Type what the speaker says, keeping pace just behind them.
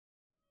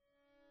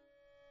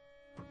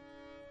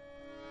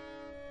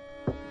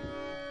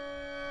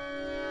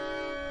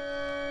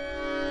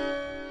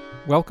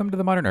Welcome to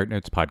the Modern Art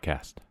Notes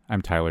podcast.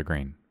 I'm Tyler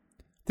Green.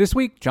 This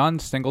week, John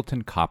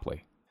Singleton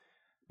Copley.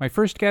 My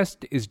first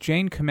guest is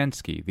Jane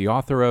Kamensky, the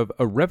author of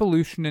A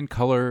Revolution in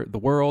Color, The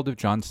World of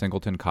John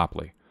Singleton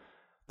Copley.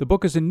 The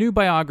book is a new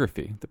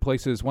biography that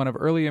places one of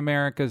early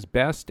America's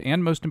best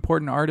and most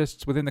important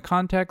artists within the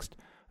context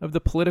of the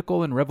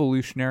political and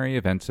revolutionary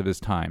events of his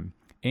time,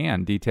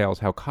 and details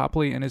how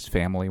Copley and his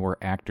family were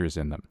actors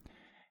in them.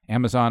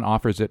 Amazon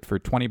offers it for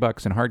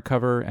 $20 in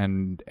hardcover,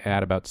 and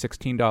at about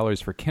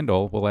 $16 for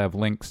Kindle. We'll have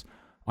links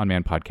on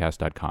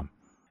manpodcast.com.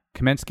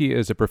 Kamensky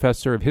is a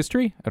professor of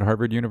history at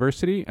Harvard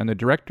University and the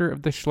director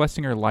of the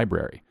Schlesinger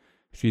Library.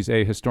 She's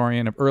a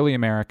historian of early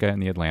America and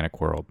the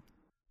Atlantic world.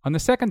 On the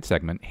second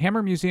segment,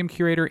 Hammer Museum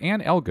curator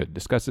Anne Ellegood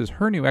discusses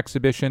her new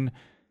exhibition,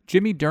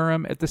 Jimmie,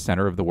 Durham at the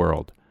Center of the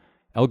World.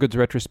 Ellegood's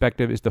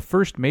retrospective is the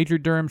first major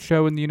Durham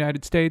show in the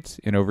United States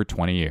in over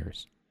 20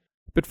 years.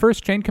 But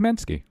first, Jane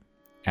Kamensky,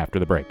 after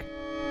the break.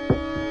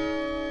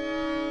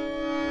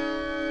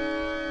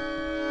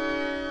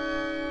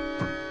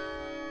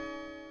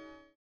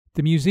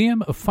 The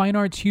Museum of Fine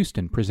Arts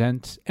Houston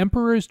presents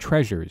Emperor's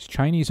Treasures,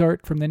 Chinese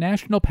Art from the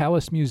National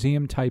Palace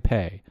Museum,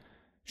 Taipei,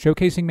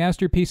 showcasing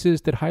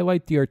masterpieces that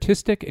highlight the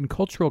artistic and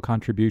cultural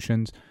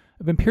contributions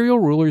of imperial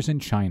rulers in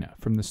China,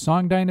 from the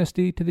Song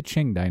Dynasty to the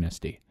Qing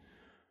Dynasty.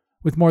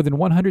 With more than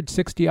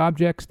 160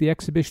 objects, the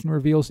exhibition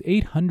reveals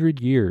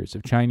 800 years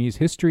of Chinese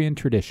history and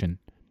tradition.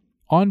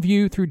 On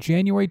view through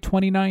January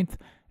 29th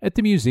at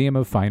the Museum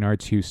of Fine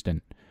Arts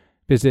Houston.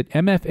 Visit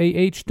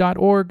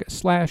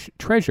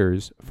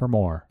mfah.org/treasures for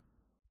more.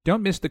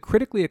 Don't miss the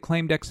critically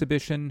acclaimed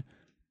exhibition,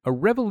 A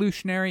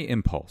Revolutionary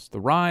Impulse, The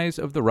Rise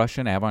of the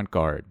Russian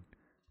Avant-Garde,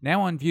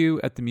 now on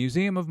view at the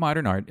Museum of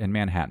Modern Art in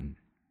Manhattan.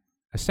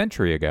 A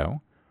century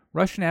ago,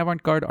 Russian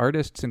avant-garde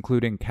artists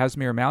including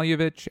Kazimir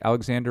Malevich,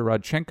 Alexander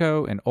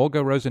Rodchenko, and Olga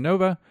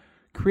Rozanova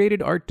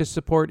created art to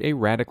support a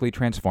radically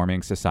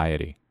transforming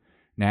society.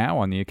 Now,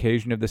 on the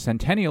occasion of the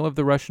centennial of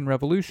the Russian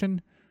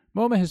Revolution,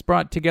 MoMA has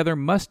brought together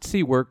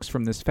must-see works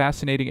from this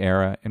fascinating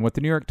era in what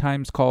the New York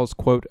Times calls,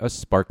 quote, a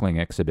sparkling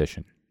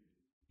exhibition.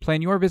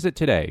 Plan your visit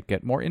today.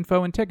 Get more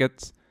info and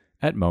tickets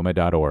at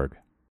MoMA.org.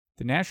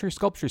 The Nasher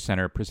Sculpture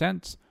Center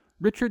presents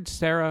Richard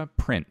Serra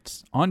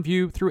Prints, on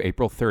view through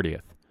April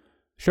 30th.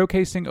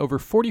 Showcasing over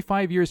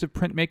 45 years of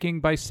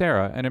printmaking by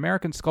Serra, an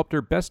American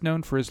sculptor best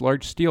known for his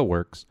large steel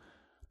works,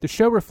 the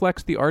show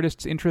reflects the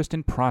artist's interest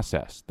in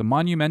process, the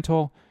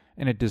monumental,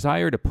 and a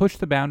desire to push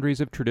the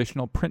boundaries of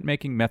traditional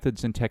printmaking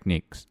methods and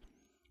techniques.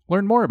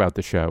 Learn more about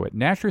the show at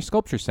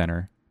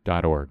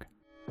NasherSculptureCenter.org.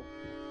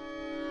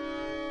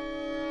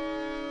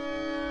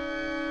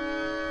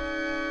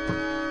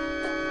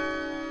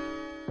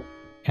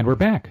 And we're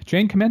back.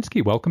 Jane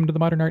Kamensky, welcome to the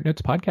Modern Art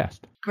Notes podcast.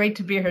 Great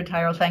to be here,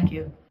 Tyrell. Thank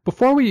you.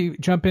 Before we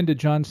jump into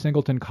John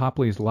Singleton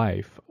Copley's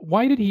life,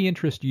 why did he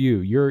interest you?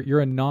 You're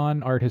a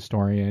non-art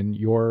historian.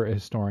 You're a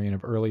historian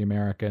of early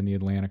America and the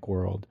Atlantic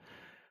world.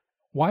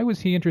 Why was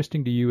he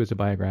interesting to you as a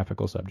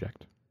biographical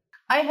subject?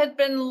 I had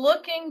been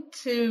looking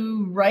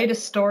to write a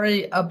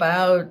story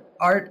about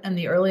art and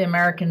the early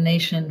American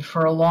nation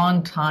for a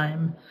long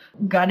time.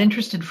 Got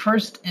interested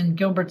first in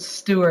Gilbert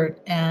Stuart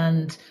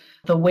and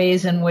the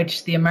ways in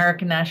which the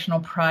American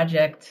National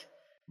Project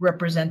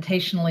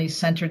representationally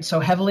centered so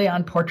heavily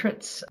on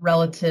portraits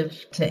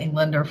relative to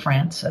England or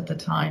France at the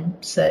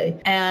time, say.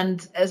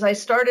 And as I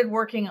started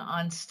working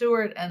on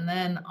Stuart and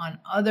then on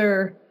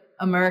other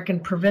American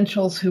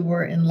provincials who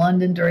were in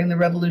London during the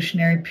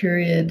Revolutionary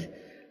period,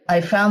 I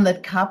found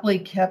that Copley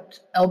kept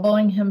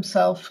elbowing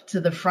himself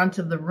to the front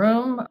of the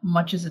room,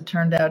 much as it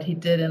turned out he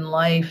did in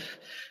life,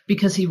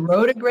 because he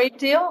wrote a great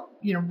deal,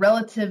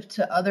 relative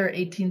to other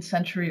 18th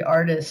century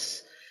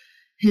artists.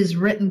 His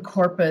written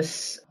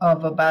corpus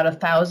of about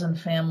 1,000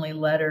 family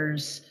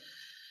letters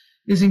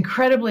is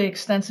incredibly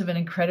extensive and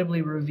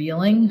incredibly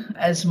revealing,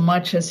 as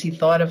much as he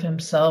thought of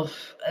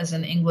himself as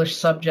an English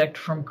subject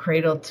from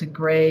cradle to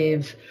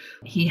grave.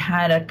 He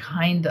had a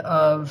kind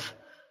of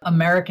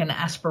American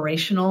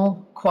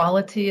aspirational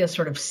quality, a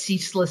sort of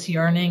ceaseless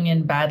yearning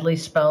in badly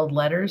spelled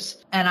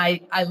letters. And I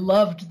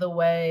loved the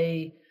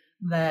way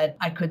that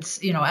I could,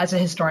 as a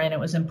historian, it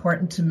was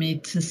important to me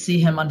to see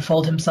him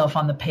unfold himself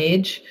on the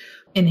page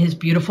in his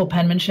beautiful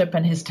penmanship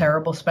and his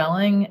terrible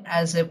spelling,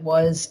 as it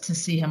was to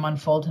see him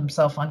unfold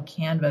himself on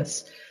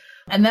canvas.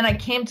 And then I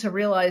came to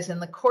realize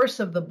in the course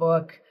of the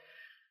book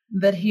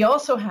that he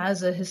also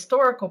has a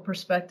historical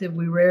perspective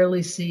we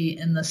rarely see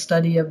in the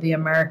study of the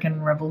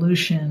American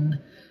Revolution,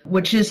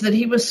 which is that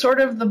he was sort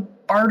of the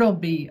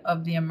Bartleby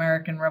of the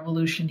American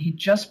Revolution. He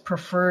just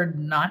preferred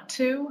not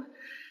to.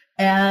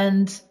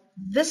 And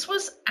this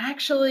was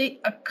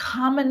actually a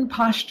common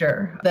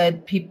posture,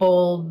 that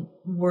people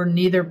were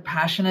neither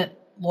passionate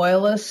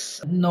loyalists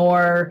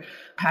nor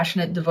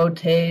passionate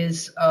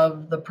devotees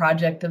of the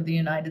project of the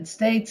United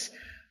States,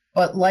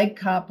 but like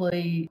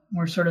Copley,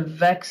 were sort of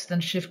vexed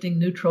and shifting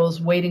neutrals,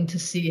 waiting to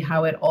see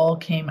how it all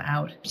came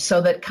out.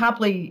 So that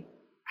Copley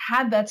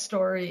had that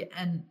story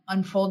and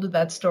unfolded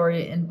that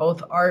story in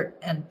both art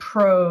and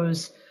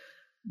prose,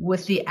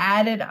 with the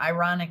added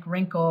ironic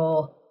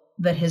wrinkle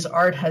that his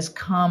art has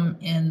come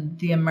in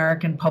the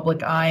American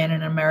public eye and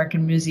in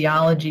American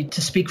museology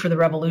to speak for the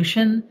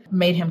revolution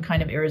made him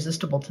kind of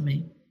irresistible to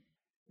me.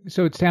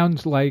 So it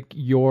sounds like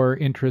your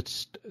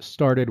interest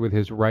started with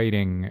his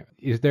writing.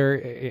 Is there,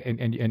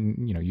 and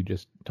you know, you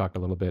just talked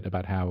a little bit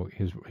about how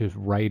his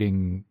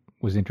writing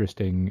was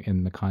interesting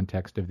in the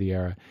context of the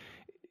era.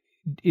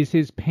 Is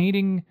his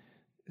painting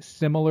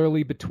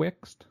similarly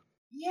betwixt?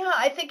 Yeah,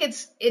 I think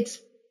it's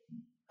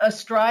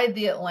astride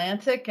the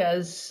Atlantic,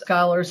 as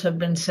scholars have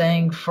been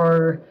saying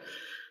for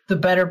the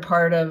better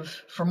part of,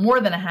 for more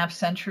than a half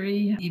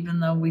century, even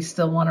though we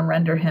still want to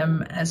render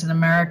him as an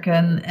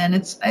American. And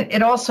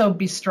it also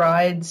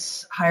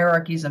bestrides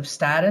hierarchies of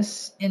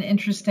status in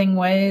interesting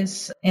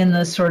ways, in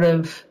the sort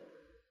of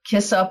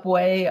kiss-up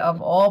way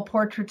of all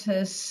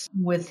portraitists,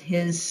 with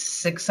his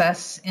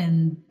success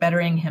in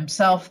bettering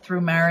himself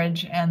through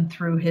marriage and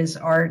through his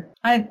art.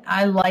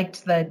 I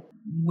liked that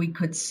we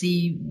could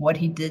see what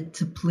he did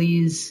to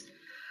please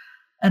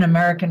an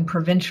American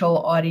provincial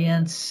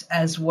audience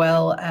as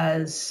well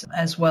as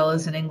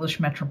an English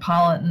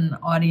metropolitan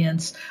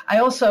audience. I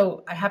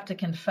have to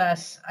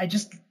confess, I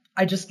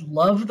just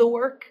love the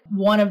work.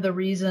 One of the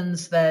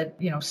reasons that,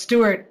 you know,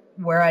 Stuart,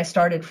 where I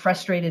started,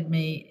 frustrated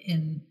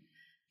me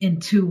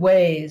in two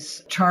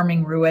ways,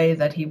 charming roue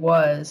that he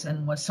was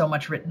and was so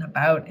much written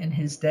about in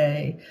his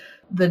day.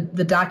 The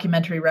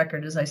documentary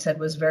record, as I said,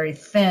 was very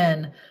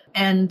thin.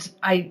 And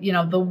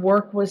the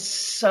work was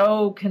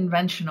so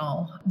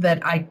conventional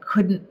that I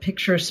couldn't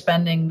picture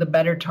spending the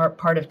better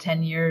part of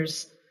 10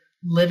 years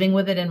living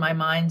with it in my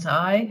mind's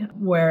eye,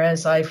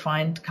 whereas I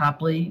find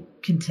Copley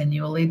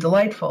continually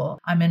delightful.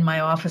 I'm in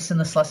my office in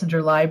the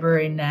Schlesinger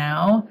Library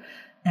now,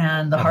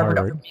 and the Harvard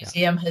Art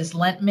Museum has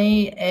lent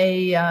me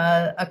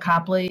a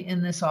Copley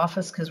in this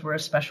office because we're a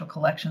special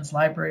collections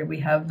library. We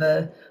have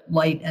the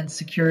light and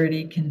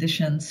security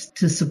conditions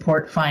to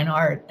support fine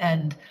art.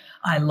 And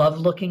I love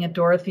looking at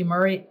Dorothy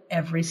Murray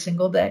every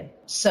single day.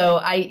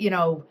 So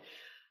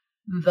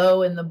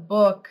though in the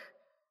book,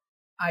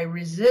 I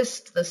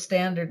resist the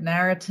standard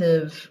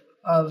narrative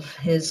of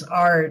his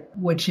art,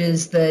 which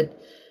is that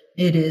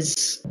it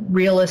is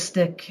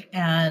realistic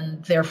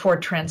and therefore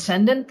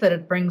transcendent, that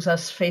it brings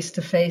us face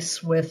to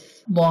face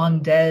with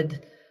long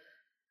dead,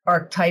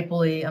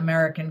 archetypally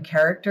American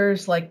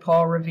characters like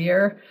Paul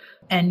Revere.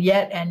 And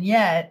yet,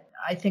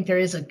 I think there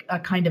is a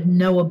kind of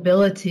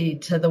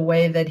knowability to the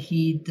way that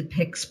he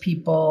depicts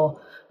people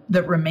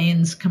that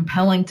remains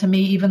compelling to me,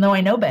 even though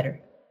I know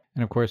better.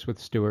 And of course, with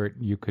Stuart,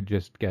 you could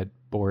just get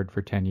bored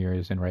for 10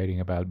 years in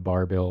writing about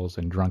bar bills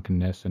and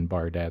drunkenness and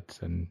bar debts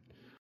and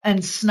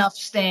snuff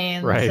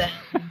stains, right.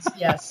 And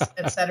yes,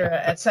 et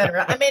cetera, et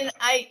cetera. I mean,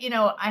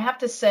 I have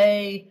to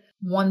say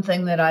one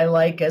thing that I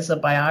like as a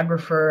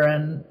biographer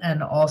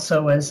and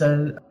also as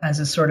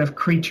a sort of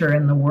creature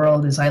in the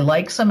world is I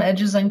like some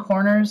edges and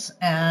corners.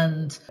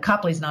 And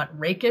Copley's not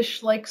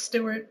rakish like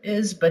Stuart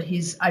is, but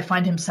I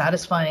find him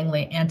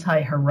satisfyingly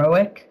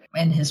anti-heroic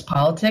in his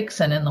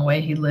politics and in the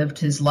way he lived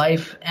his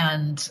life.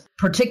 And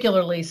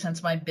particularly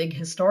since my big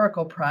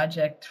historical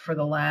project for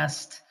the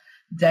last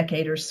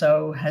decade or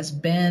so has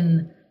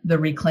been the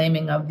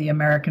reclaiming of the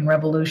American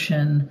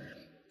Revolution,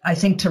 I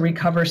think to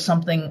recover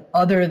something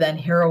other than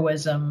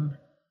heroism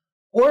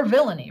or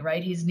villainy,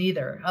 right? He's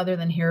neither, other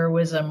than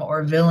heroism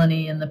or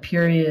villainy in the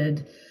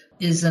period,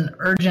 is an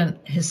urgent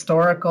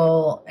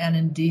historical and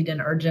indeed an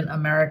urgent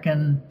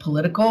American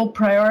political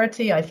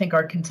priority. I think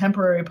our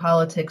contemporary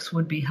politics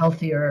would be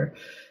healthier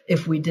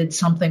if we did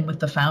something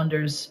with the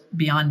founders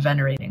beyond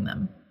venerating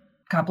them.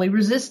 Copley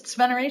resists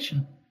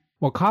veneration.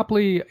 Well,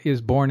 Copley is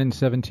born in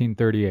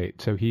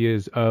 1738, so he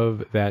is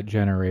of that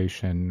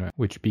generation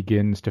which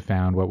begins to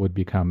found what would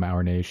become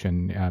our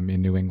nation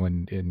in New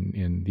England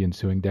in the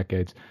ensuing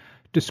decades.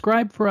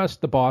 Describe for us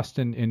the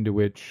Boston into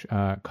which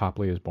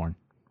Copley is born.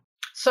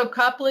 So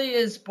Copley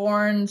is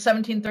born,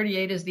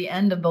 1738 is the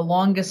end of the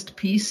longest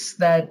peace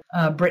that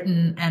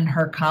Britain and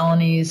her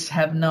colonies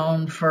have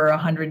known for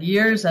 100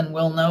 years and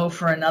will know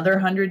for another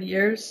 100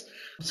 years.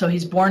 So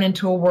he's born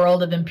into a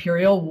world of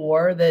imperial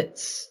war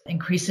that's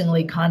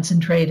increasingly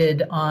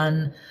concentrated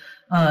on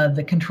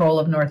the control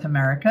of North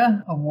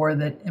America, a war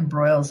that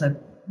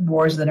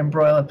wars that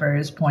embroil at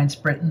various points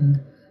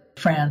Britain,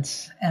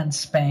 France, and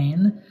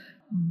Spain.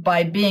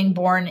 By being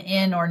born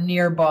in or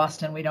near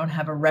Boston, we don't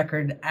have a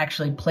record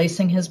actually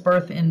placing his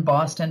birth in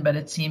Boston, but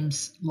it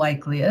seems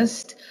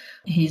likeliest.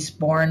 He's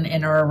born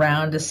in or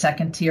around a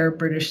second-tier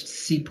British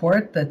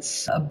seaport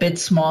that's a bit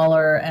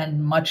smaller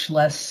and much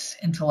less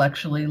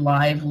intellectually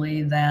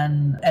lively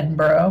than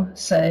Edinburgh,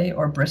 say,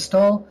 or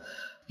Bristol.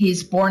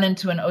 He's born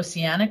into an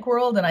oceanic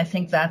world, and I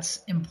think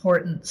that's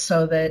important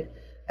so that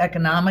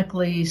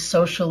economically,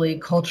 socially,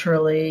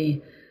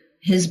 culturally,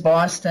 his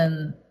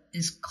Boston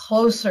is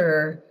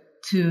closer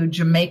to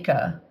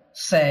Jamaica,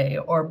 say,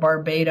 or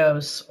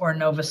Barbados or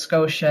Nova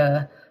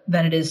Scotia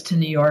than it is to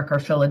New York or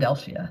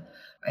Philadelphia.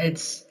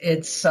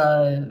 It's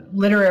a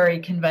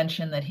literary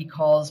convention that he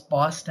calls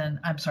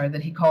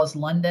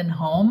London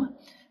home.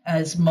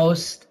 as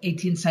most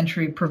 18th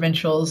century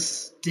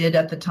provincials did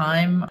at the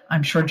time.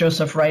 I'm sure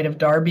Joseph Wright of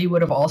Derby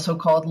would have also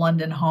called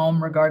London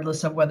home,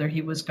 regardless of whether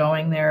he was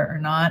going there or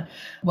not.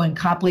 When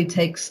Copley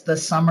takes the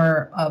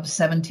summer of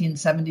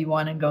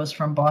 1771 and goes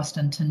from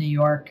Boston to New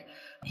York,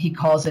 he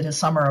calls it a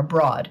summer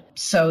abroad.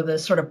 So the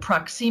sort of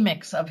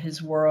proxemics of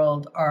his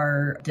world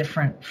are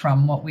different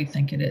from what we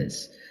think it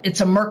is.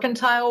 It's a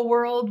mercantile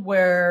world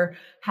where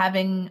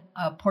having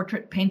a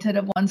portrait painted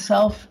of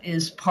oneself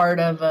is part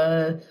of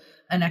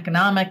an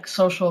economic,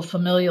 social,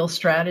 familial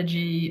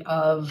strategy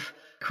of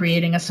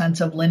creating a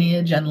sense of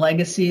lineage and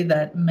legacy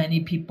that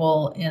many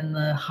people in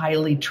the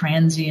highly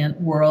transient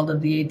world of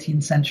the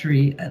 18th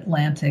century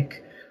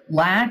Atlantic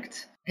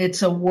lacked.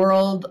 It's a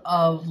world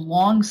of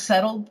long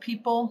settled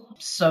people,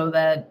 so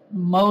that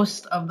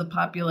most of the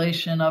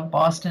population of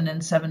Boston in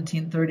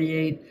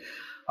 1738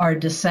 are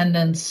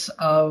descendants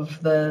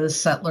of the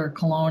settler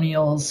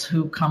colonials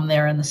who come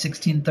there in the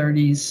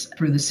 1630s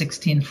through the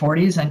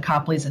 1640s, and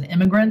Copley's an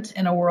immigrant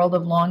in a world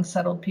of long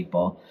settled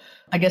people.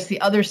 I guess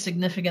the other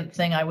significant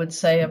thing I would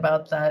say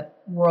about that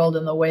world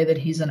and the way that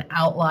he's an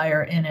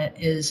outlier in it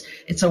is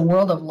it's a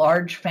world of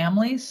large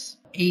families.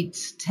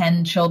 8,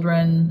 10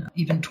 children,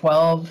 even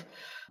 12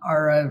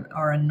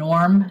 are a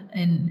norm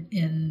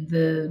in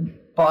the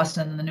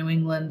Boston, the New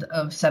England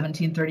of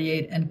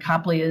 1738. And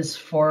Copley is,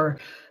 for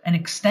an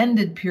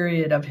extended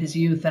period of his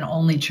youth, an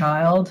only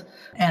child,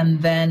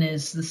 and then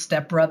is the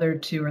stepbrother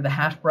to, or the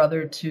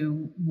half-brother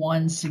to,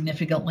 one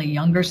significantly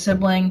younger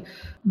sibling.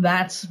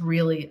 That's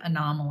really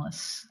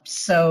anomalous.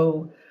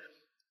 So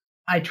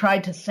I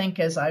tried to think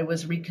as I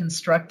was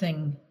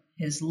reconstructing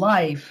his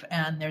life,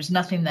 and there's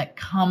nothing that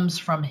comes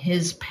from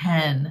his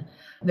pen.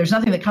 There's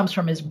nothing that comes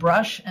from his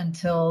brush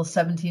until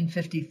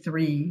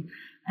 1753,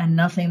 and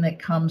nothing that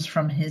comes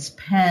from his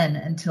pen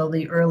until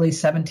the early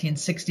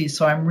 1760s.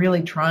 So I'm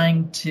really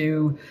trying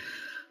to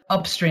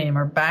upstream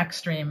or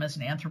backstream, as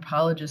an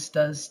anthropologist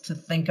does, to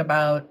think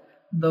about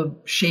the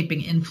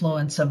shaping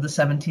influence of the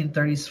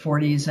 1730s,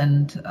 40s,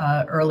 and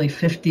early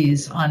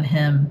 50s on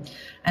him,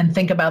 and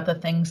think about the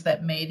things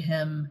that made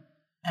him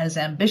as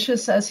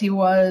ambitious as he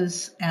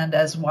was and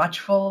as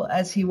watchful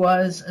as he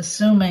was,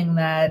 assuming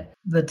that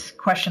the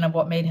question of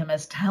what made him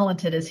as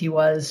talented as he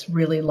was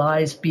really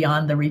lies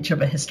beyond the reach of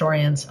a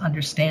historian's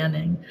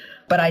understanding.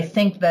 But I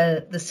think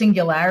that the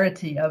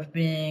singularity of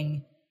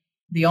being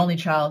the only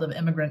child of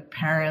immigrant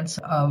parents,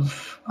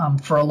 of,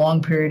 for a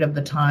long period of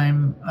the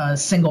time, a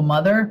single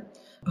mother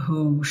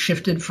who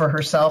shifted for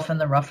herself in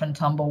the rough and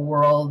tumble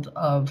world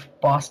of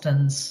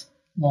Boston's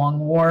Long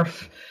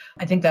Wharf,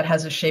 I think that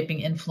has a shaping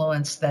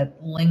influence that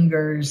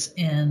lingers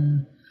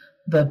in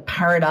the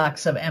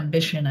paradox of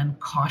ambition and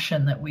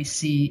caution that we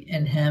see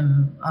in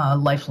him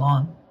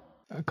lifelong.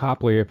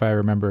 Copley, if I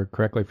remember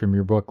correctly from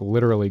your book,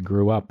 literally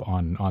grew up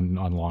on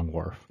Long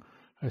Wharf.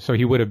 So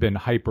he would have been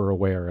hyper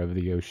aware of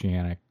the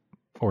oceanic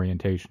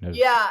orientation of...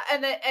 Yeah,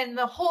 and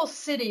the whole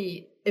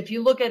city, if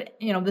you look at,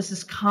 this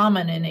is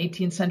common in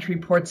 18th century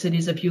port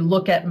cities. If you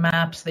look at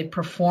maps, they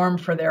perform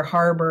for their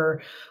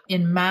harbor.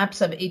 In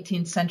maps of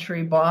 18th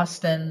century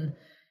Boston,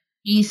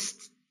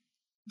 east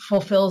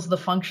fulfills the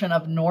function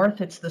of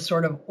north. It's the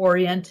sort of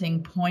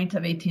orienting point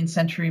of 18th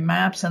century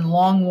maps. And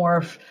Long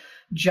Wharf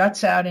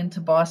juts out into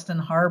Boston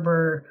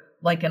Harbor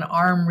like an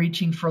arm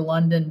reaching for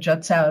London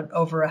juts out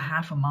over a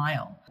half a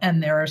mile.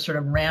 And there are sort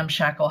of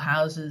ramshackle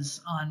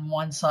houses on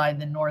one side,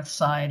 the north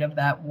side of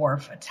that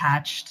wharf,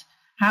 attached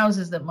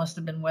houses that must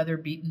have been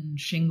weather-beaten,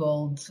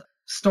 shingled,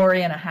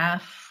 story and a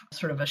half,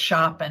 sort of a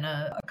shop and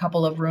a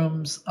couple of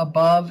rooms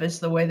above is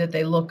the way that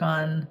they look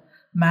on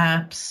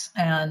maps.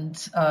 And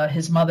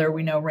his mother,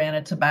 we know, ran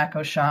a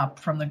tobacco shop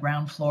from the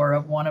ground floor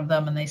of one of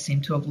them, and they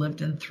seem to have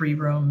lived in 3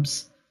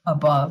 rooms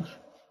above.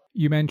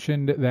 You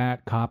mentioned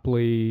that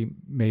Copley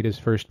made his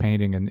first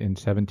painting in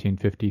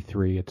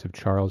 1753. It's of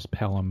Charles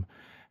Pelham.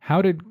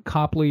 How did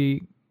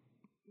Copley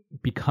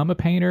become a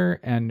painter,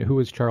 and who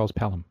is Charles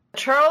Pelham?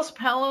 Charles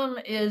Pelham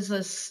is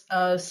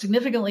a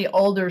significantly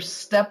older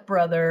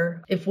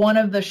stepbrother. If one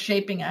of the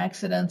shaping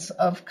accidents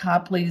of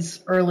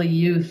Copley's early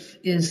youth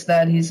is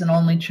that he's an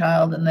only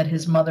child and that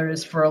his mother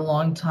is for a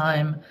long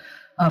time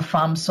a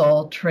femme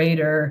sole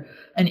trader,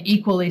 an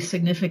equally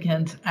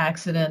significant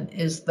accident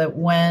is that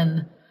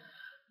when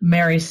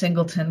Mary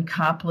Singleton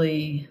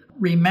Copley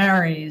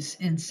remarries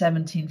in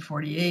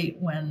 1748,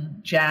 when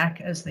Jack,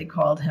 as they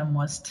called him,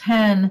 was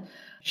 10,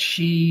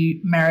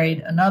 she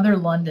married another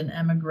London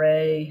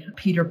emigre,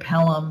 Peter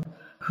Pelham,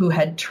 who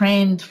had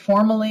trained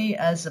formally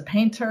as a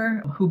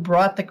painter, who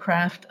brought the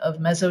craft of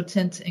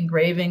mezzotint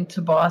engraving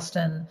to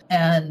Boston,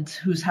 and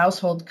whose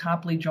household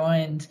Copley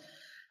joined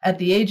at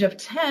the age of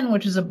 10,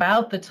 which is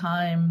about the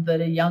time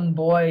that a young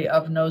boy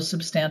of no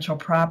substantial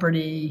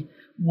property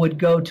would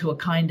go to a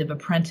kind of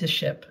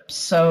apprenticeship.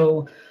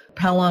 So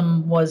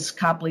Pelham was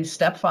Copley's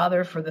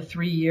stepfather for the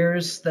 3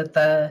 years that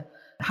the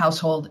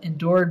household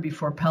endured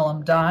before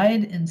Pelham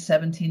died in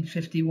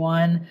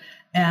 1751.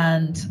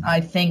 And I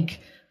think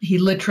he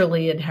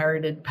literally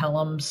inherited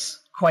Pelham's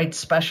quite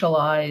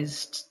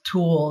specialized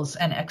tools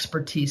and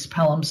expertise.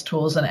 Pelham's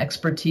tools and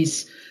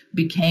expertise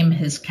became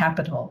his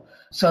capital.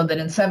 So that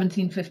in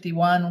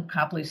 1751,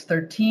 Copley's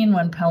 13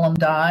 when Pelham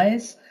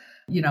dies.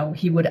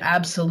 He would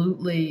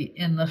absolutely,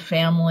 in the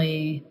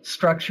family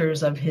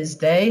structures of his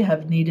day,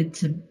 have needed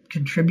to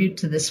contribute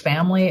to this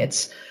family.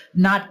 It's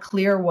not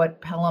clear what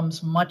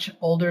Pelham's much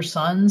older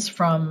sons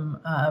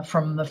from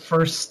the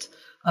first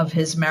of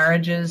his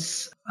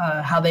marriages,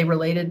 how they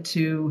related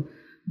to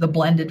the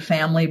blended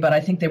family, but I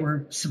think they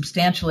were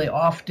substantially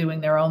off doing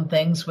their own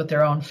things with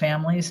their own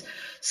families.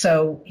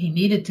 So he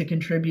needed to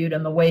contribute,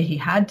 and the way he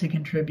had to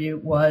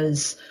contribute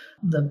was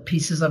the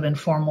pieces of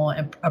informal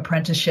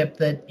apprenticeship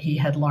that he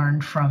had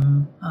learned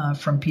from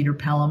Peter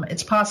Pelham.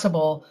 It's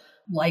possible,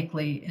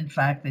 likely, in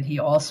fact, that he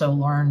also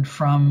learned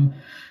from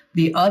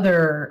the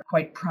other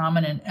quite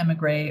prominent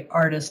emigre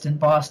artist in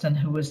Boston,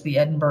 who was the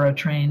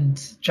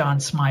Edinburgh-trained John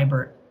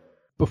Smibert.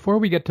 Before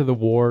we get to the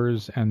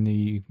wars and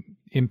the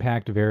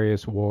impact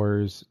various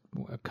wars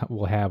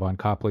will have on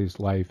Copley's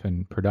life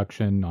and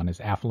production, on his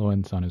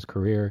affluence, on his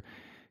career,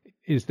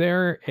 is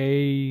there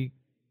a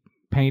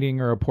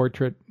painting or a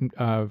portrait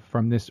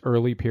from this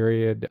early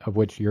period of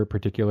which you're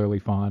particularly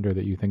fond, or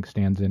that you think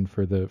stands in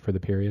for the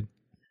period?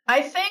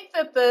 I think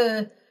that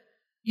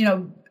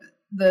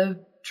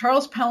the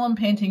Charles Pelham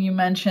painting you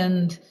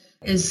mentioned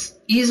is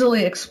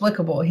easily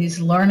explicable. He's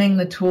learning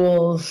the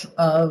tools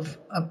of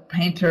a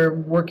painter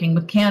working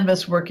with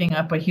canvas, working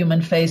up a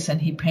human face,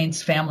 and he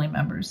paints family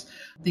members.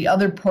 The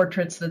other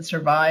portraits that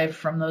survive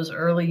from those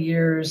early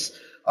years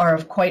are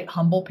of quite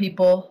humble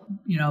people,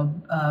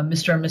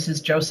 Mr. and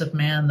Mrs. Joseph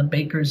Mann, the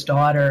baker's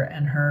daughter,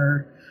 and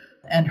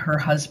her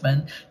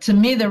husband. To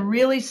me, the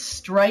really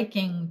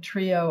striking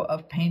trio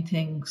of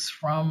paintings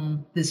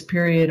from this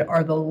period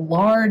are the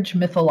large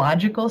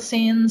mythological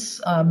scenes,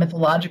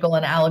 mythological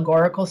and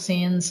allegorical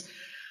scenes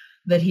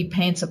that he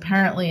paints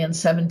apparently in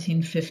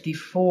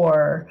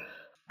 1754.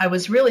 I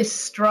was really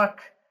struck.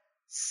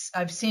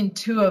 I've seen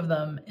two of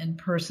them in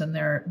person.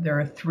 There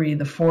are three: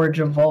 The Forge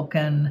of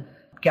Vulcan,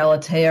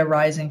 Galatea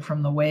Rising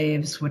from the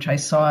Waves, which I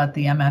saw at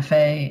the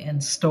MFA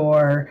in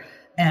store,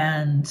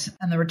 and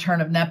The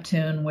Return of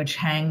Neptune, which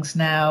hangs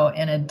now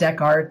in a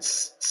Deck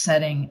Arts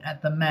setting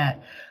at the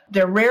Met.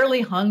 They're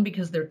rarely hung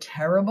because they're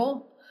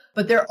terrible,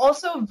 but they're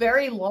also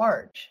very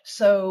large.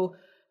 So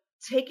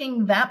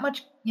taking that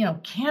much,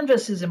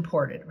 canvas is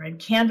imported, right?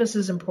 Canvas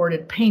is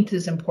imported, paint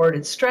is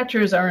imported,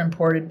 stretchers are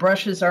imported,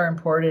 brushes are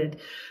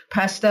imported,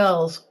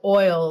 pastels,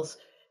 oils,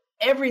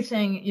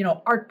 everything,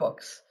 art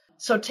books.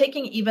 So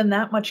taking even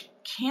that much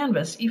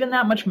canvas, even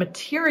that much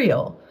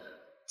material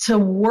to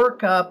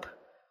work up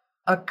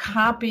a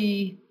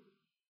copy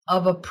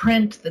of a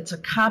print that's a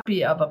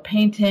copy of a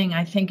painting.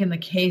 I think in the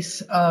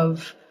case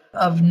of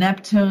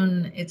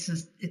Neptune,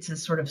 it's a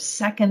sort of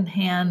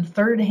second-hand,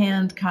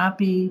 third-hand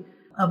copy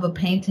of a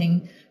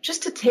painting,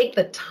 just to take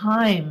the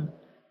time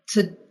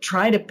to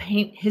try to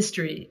paint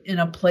history in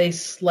a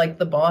place like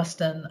the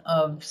Boston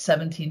of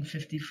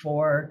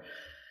 1754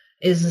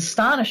 is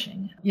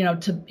astonishing.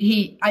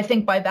 I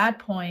think by that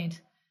point,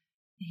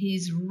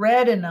 he's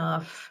read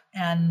enough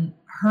and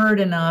heard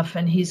enough,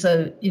 and he's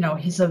a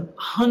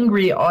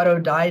hungry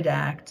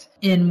autodidact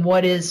in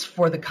what is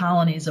for the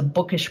colonies a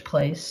bookish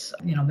place.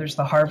 There's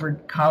the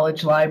Harvard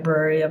College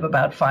Library of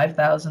about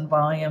 5,000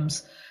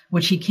 volumes,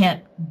 which he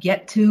can't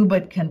get to,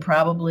 but can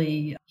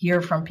probably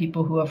hear from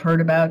people who have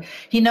heard about.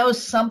 He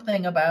knows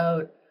something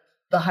about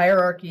the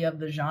hierarchy of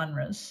the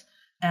genres,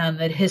 and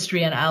that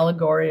history and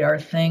allegory are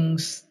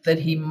things that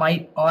he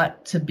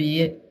ought to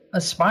be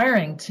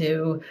aspiring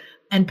to,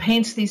 and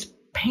paints these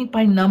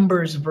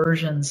paint-by-numbers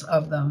versions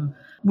of them,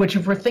 which,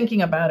 if we're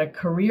thinking about a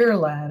career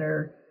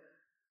ladder,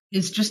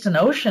 is just an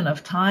ocean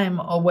of time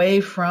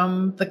away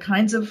from the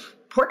kinds of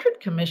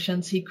portrait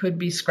commissions he could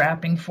be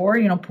scrapping for.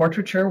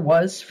 Portraiture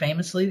was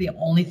famously the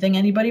only thing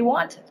anybody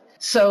wanted.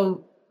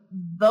 So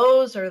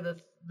those are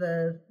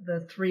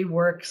the three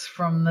works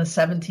from the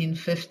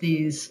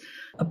 1750s,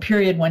 a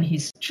period when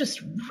he's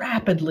just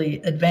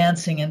rapidly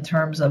advancing in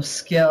terms of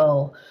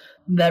skill,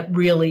 that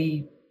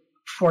really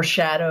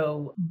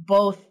foreshadow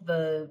both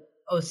the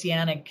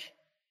oceanic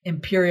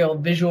imperial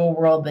visual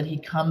world that he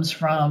comes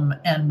from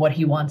and what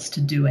he wants to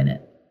do in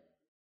it.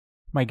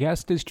 My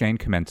guest is Jane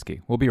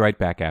Kamensky. We'll be right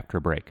back after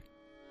a break.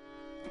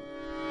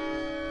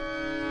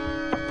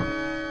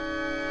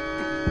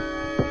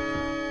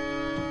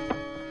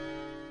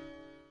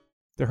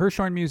 The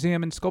Hirshhorn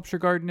Museum and Sculpture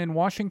Garden in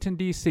Washington,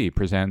 D.C.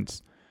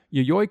 presents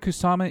Yayoi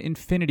Kusama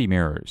Infinity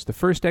Mirrors, the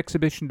first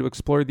exhibition to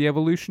explore the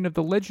evolution of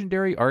the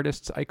legendary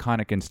artist's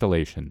iconic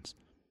installations.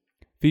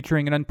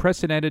 Featuring an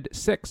unprecedented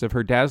 6 of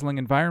her dazzling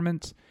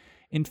environments,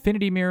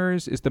 Infinity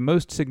Mirrors is the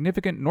most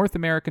significant North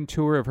American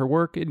tour of her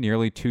work in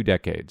nearly 2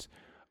 decades,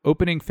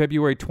 opening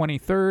February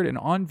 23rd and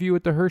on view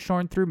at the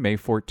Hirshhorn through May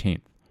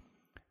 14th.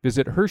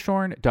 Visit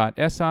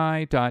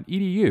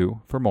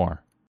hirshhorn.si.edu for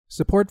more.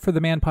 Support for the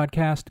Man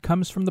Podcast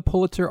comes from the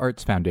Pulitzer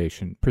Arts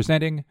Foundation,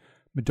 presenting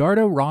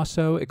Medardo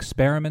Rosso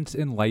Experiments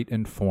in Light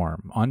and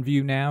Form, on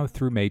view now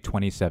through May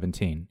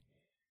 2017.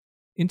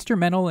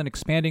 Instrumental in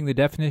expanding the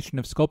definition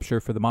of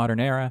sculpture for the modern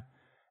era,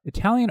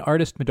 Italian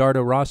artist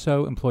Medardo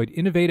Rosso employed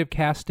innovative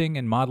casting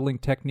and modeling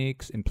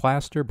techniques in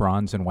plaster,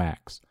 bronze, and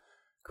wax.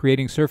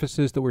 creating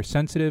surfaces that were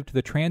sensitive to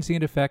the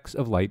transient effects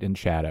of light and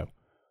shadow.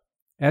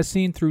 As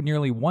seen through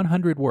nearly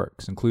 100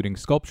 works, including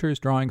sculptures,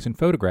 drawings, and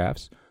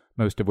photographs,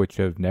 most of which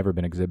have never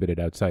been exhibited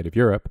outside of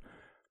Europe,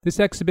 this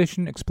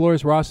exhibition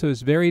explores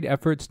Rosso's varied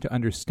efforts to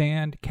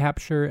understand,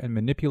 capture, and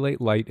manipulate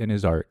light in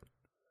his art.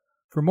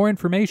 For more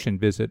information,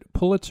 visit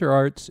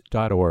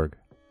pulitzerarts.org.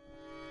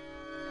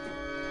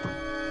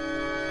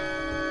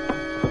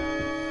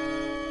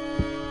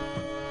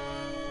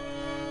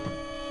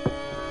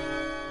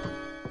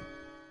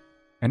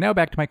 And now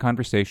back to my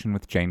conversation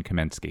with Jane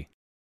Kamensky.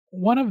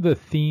 One of the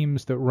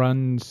themes that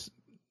runs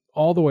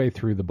all the way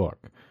through the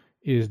book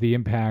is the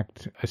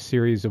impact a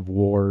series of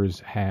wars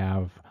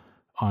have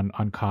on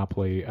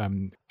Copley.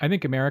 I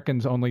think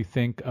Americans only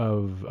think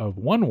of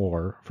one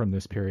war from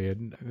this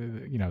period,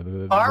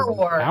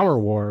 our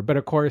war. But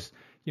of course,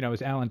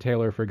 as Alan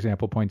Taylor, for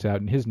example, points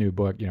out in his new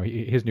book,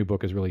 his new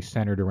book is really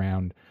centered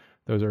around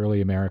those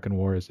early American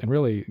wars. And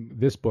really,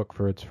 this book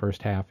for its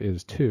first half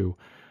is too.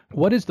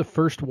 What is the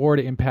first war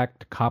to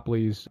impact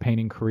Copley's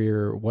painting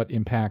career? What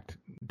impact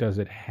does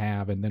it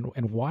have?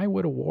 And why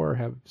would a war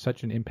have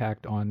such an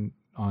impact on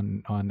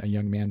a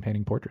young man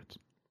painting portraits?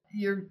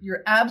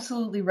 You're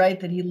absolutely right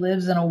that he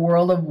lives in a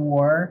world of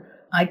war.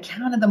 I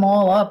counted them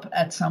all up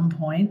at some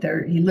point.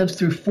 He lives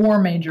through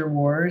 4 major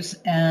wars,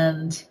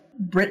 and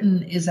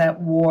Britain is at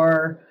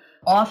war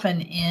often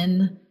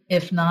in,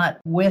 if not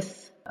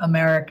with,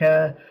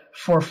 America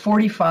for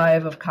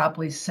 45 of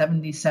Copley's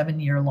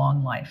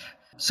 77-year-long life.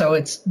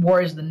 So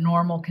war is the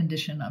normal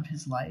condition of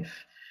his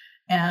life.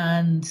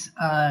 And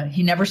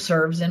he never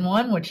serves in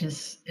one, which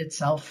is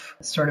itself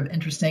sort of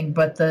interesting.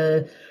 But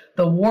the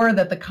war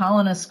that the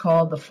colonists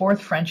called the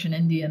Fourth French and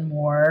Indian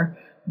War,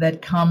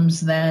 that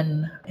comes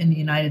then in the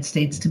United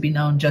States to be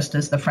known just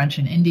as the French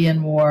and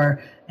Indian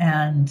War,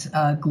 and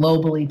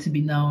globally to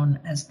be known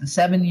as the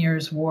 7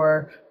 Years'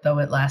 War, though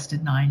it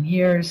lasted 9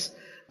 years,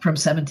 from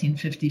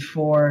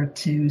 1754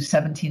 to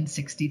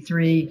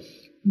 1763.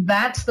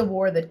 That's the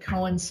war that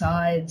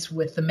coincides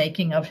with the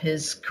making of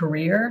his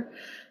career.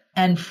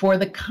 And for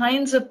the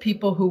kinds of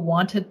people who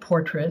wanted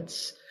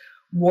portraits,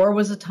 war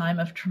was a time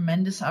of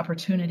tremendous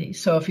opportunity.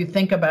 So if you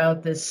think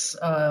about this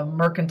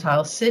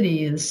mercantile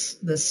city,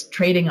 this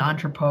trading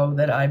entrepot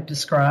that I've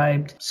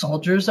described,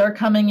 soldiers are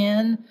coming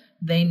in.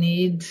 They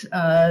need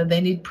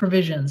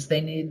provisions. They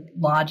need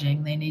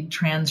lodging. They need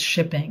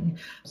transshipping.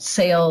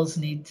 Sales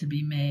need to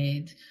be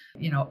made.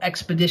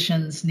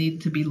 Expeditions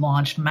need to be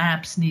launched.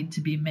 Maps need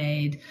to be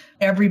made.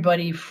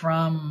 Everybody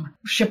from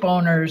ship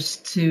owners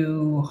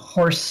to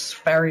horse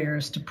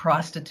farriers to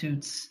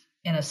prostitutes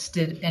in a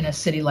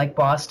city like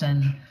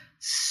Boston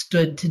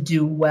stood to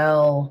do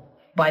well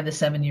by the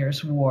 7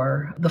 Years'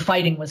 War. The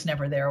fighting was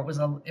never there. It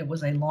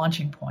was a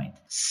launching point.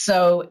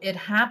 So it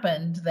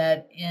happened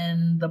that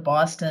in the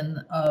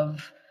Boston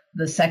of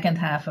the second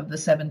half of the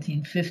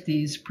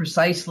 1750s,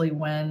 precisely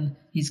when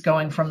he's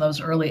going from those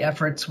early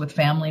efforts with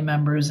family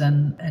members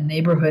and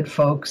neighborhood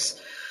folks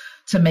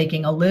to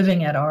making a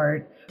living at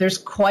art, there's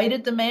quite a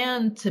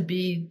demand to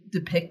be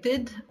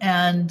depicted,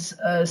 and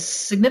a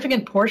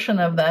significant portion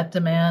of that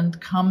demand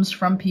comes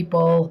from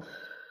people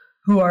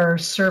who are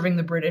serving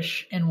the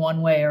British in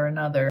one way or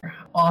another,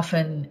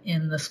 often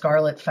in the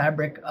scarlet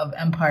fabric of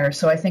empire.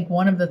 So I think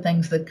one of the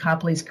things that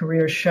Copley's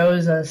career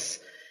shows us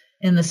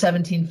in the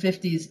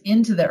 1750s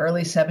into the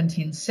early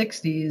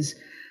 1760s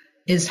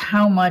is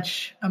how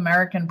much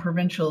American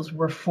provincials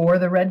were for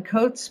the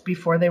redcoats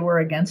before they were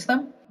against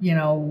them.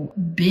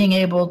 Being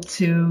able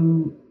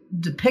to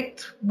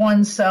depict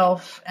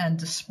oneself and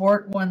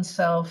disport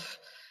oneself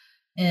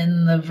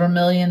in the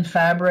vermilion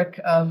fabric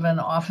of an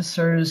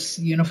officer's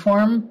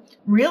uniform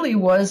really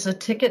was a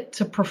ticket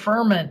to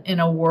preferment in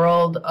a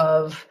world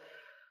of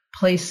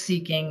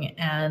place-seeking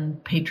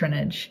and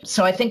patronage.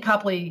 So I think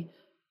Copley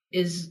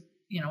is,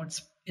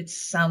 it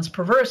sounds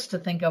perverse to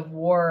think of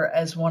war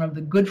as one of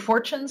the good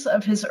fortunes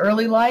of his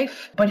early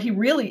life, but he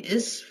really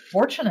is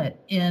fortunate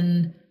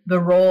in the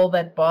role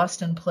that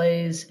Boston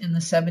plays in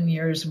the 7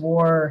 Years'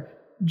 War,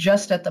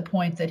 just at the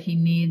point that he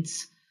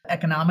needs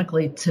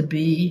economically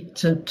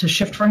to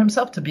shift for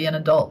himself, to be an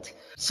adult.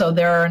 So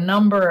there are a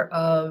number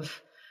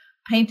of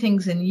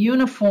paintings in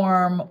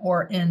uniform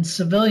or in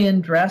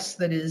civilian dress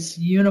that is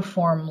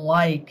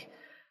uniform-like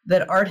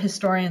that art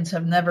historians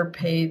have never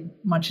paid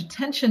much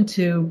attention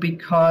to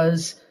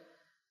because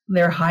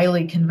they're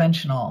highly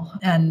conventional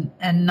and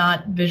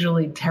not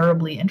visually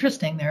terribly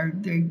interesting. They're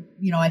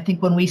I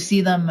think when we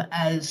see them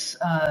as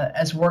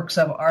works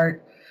of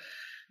art,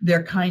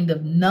 they're kind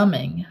of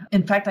numbing.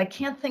 In fact, I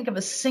can't think of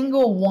a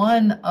single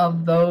one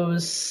of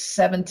those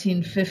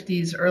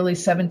 1750s, early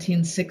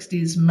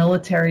 1760s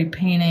military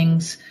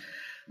paintings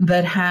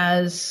that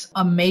has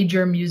a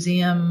major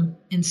museum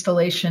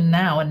installation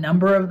now. A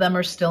number of them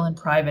are still in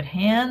private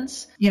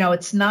hands.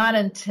 It's not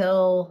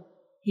until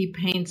he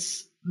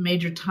paints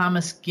Major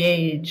Thomas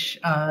Gage,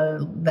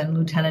 then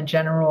Lieutenant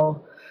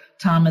General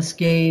Thomas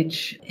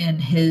Gage, in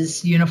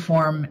his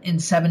uniform in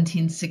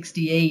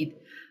 1768,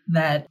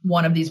 that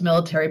one of these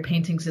military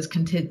paintings is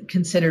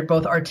considered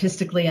both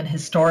artistically and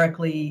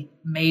historically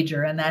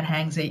major, and that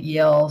hangs at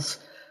Yale's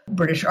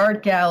British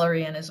Art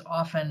Gallery and is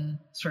often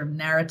sort of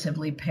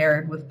narratively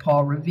paired with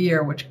Paul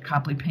Revere, which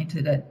Copley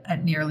painted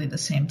at nearly the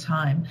same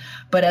time.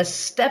 But as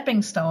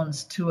stepping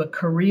stones to a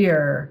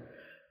career,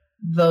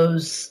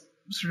 those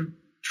sort of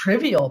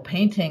trivial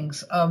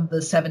paintings of the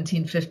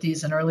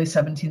 1750s and early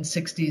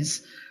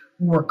 1760s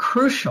were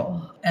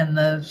crucial, and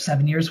the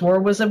 7 Years' War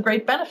was of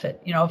great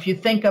benefit. You know, if you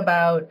think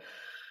about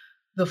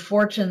the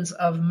fortunes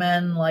of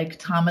men like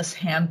Thomas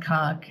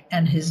Hancock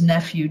and his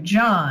nephew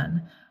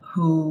John,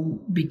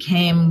 who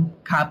became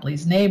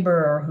Copley's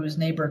neighbor, or whose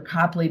neighbor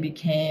Copley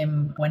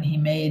became when he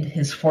made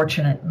his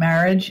fortunate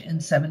marriage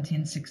in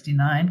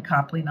 1769,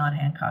 Copley, not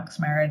Hancock's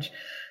marriage,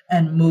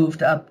 and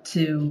moved up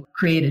to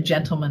create a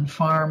gentleman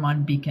farm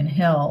on Beacon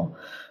Hill.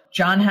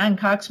 John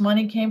Hancock's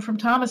money came from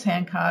Thomas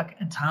Hancock,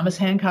 and Thomas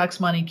Hancock's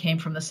money came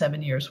from the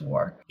 7 Years'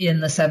 War. In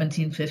the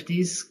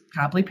 1750s,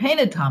 Copley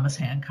painted Thomas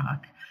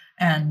Hancock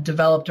and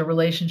developed a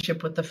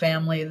relationship with the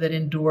family that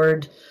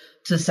endured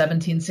to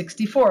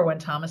 1764, when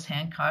Thomas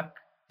Hancock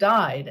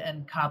died,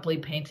 and Copley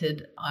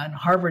painted on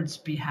Harvard's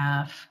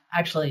behalf,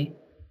 actually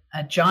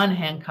at John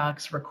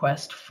Hancock's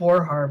request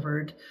for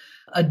Harvard,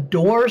 a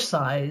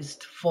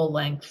door-sized full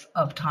length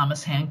of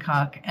Thomas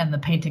Hancock and the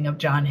painting of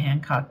John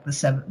Hancock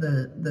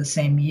the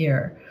same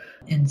year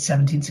in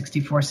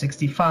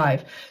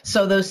 1764-65.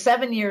 So those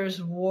 7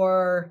 Years'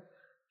 War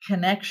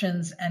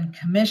connections and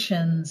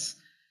commissions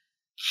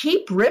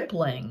keep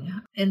rippling,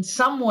 in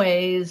some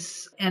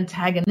ways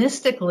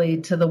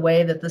antagonistically to the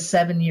way that the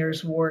 7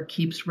 Years' War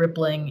keeps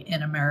rippling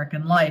in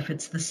American life.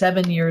 It's the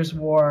 7 Years'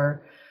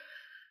 War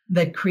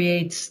that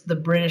creates the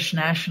British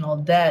national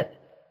debt,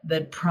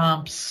 that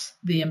prompts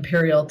the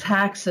imperial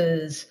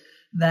taxes,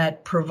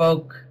 that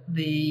provoke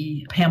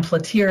the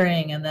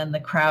pamphleteering and then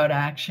the crowd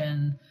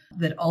action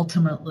that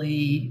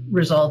ultimately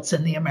results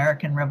in the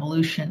American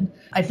Revolution.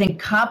 I think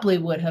Copley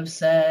would have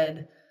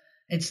said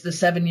it's the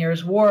 7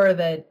 Years' War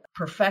that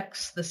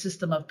perfects the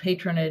system of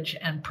patronage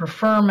and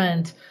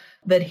preferment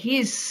that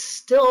he's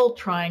still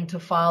trying to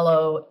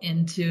follow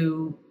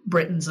into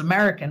Britain's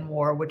American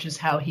War, which is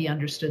how he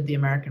understood the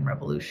American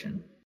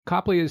Revolution.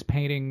 Copley is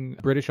painting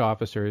British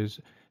officers.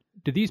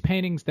 Do these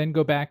paintings then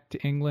go back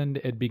to England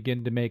and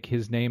begin to make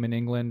his name in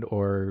England,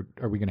 or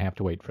are we going to have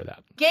to wait for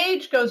that?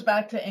 Gage goes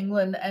back to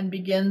England and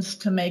begins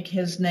to make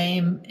his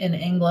name in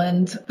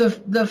England.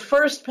 The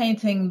first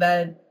painting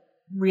that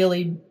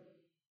really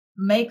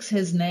makes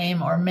his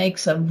name, or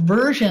makes a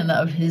version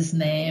of his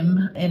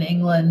name in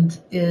England,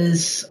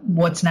 is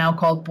what's now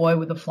called Boy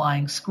with a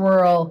Flying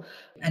Squirrel,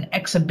 an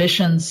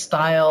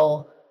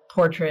exhibition-style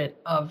portrait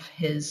of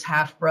his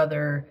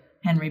half-brother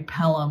Henry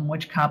Pelham,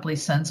 which Copley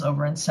sends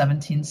over in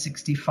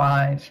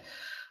 1765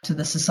 to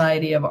the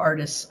Society of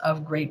Artists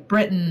of Great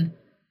Britain,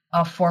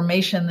 a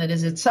formation that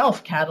is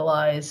itself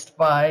catalyzed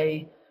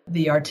by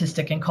the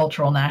artistic and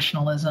cultural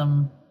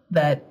nationalism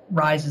that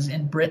rises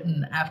in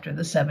Britain after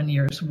the 7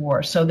 Years'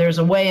 War. So there's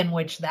a way in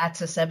which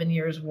that's a 7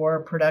 Years'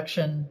 War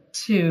production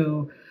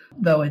too,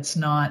 though it's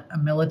not a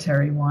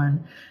military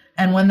one.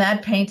 And when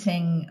that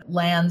painting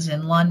lands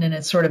in London,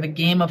 it's sort of a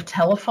game of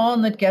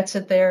telephone that gets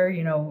it there,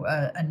 you know,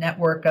 a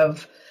network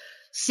of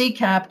sea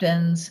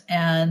captains,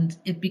 and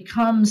it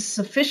becomes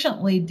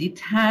sufficiently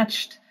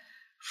detached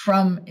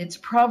from its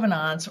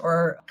provenance,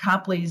 or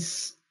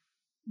Copley's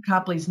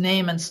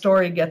name and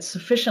story gets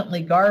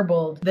sufficiently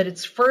garbled, that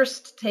it's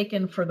first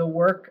taken for the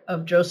work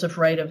of Joseph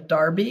Wright of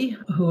Derby,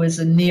 who is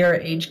a near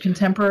age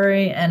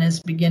contemporary and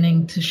is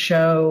beginning to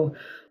show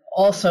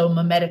also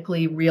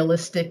mimetically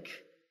realistic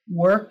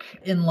work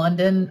in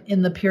London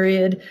in the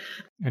period.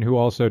 And who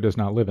also does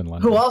not live in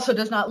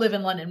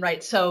London.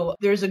 Right. So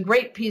there's a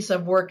great piece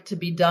of work to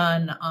be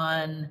done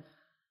on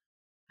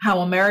how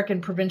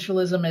American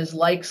provincialism is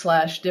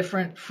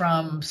like/different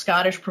from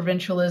Scottish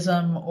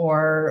provincialism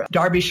or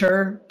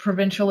Derbyshire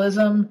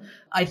provincialism.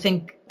 I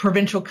think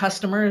provincial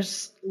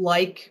customers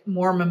like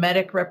more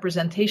mimetic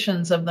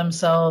representations of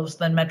themselves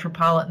than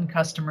metropolitan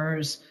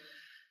customers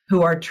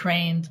who are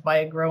trained by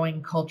a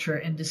growing culture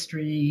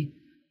industry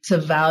to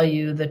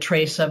value the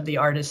trace of the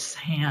artist's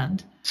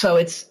hand.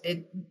 So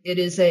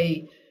there's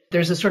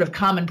a sort of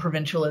common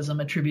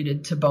provincialism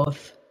attributed to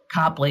both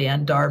Copley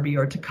and Derby,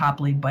 or to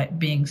Copley by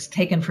being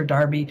taken for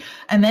Derby.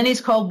 And then he's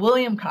called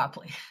William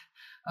Copley.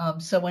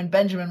 So when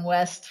Benjamin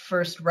West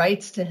first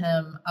writes to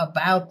him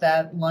about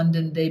that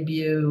London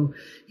debut,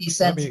 he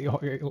sends...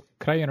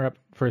 Could I interrupt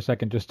for a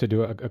second just to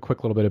do a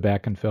quick little bit of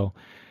back and fill?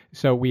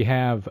 So we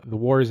have the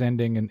wars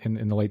ending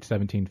in the late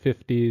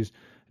 1750s.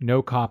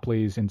 No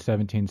Copleys in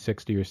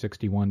 1760 or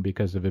 61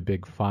 because of a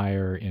big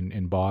fire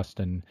in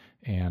Boston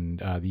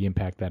and the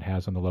impact that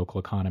has on the local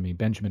economy.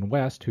 Benjamin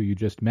West, who you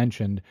just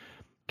mentioned,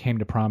 came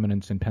to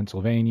prominence in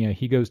Pennsylvania.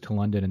 He goes to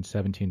London in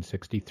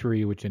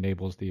 1763, which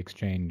enables the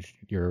exchange.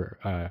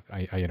 I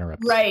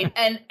interrupted. Right,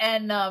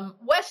 and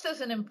West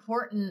is an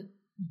important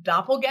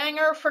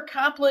doppelganger for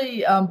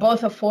Copley,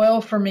 both a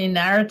foil for me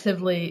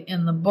narratively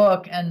in the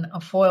book and a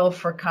foil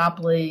for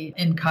Copley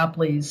in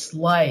Copley's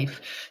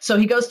life. So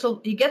he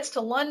gets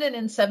to London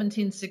in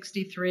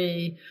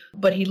 1763,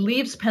 but he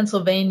leaves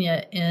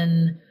Pennsylvania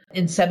in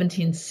in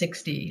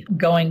 1760,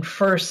 going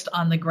first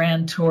on the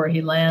grand tour.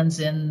 He lands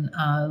in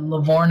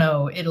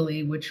Livorno,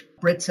 Italy, which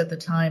Brits at the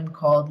time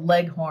called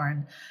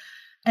Leghorn.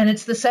 And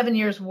it's the 7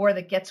 Years' War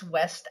that gets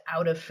West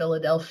out of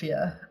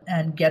Philadelphia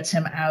and gets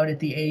him out at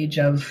the age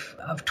of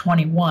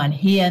 21.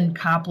 He and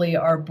Copley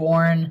are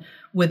born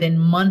within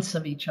months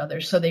of each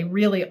other. So they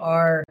really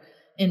are,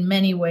 in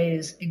many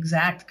ways,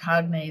 exact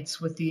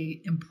cognates, with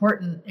the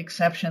important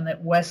exception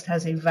that West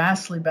has a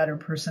vastly better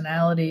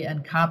personality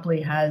and Copley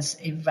has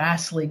a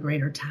vastly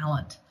greater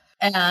talent.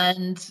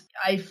 And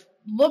I've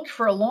looked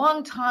for a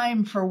long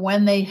time for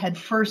when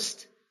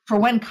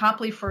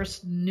Copley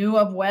first knew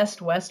of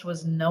West. West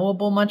was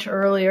knowable much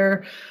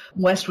earlier.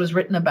 West was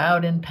written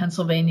about in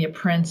Pennsylvania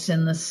prints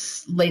in the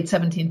late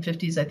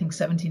 1750s, I think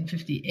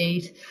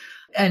 1758.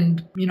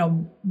 And,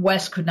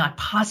 West could not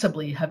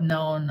possibly have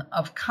known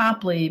of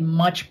Copley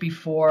much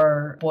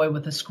before Boy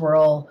with a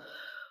Squirrel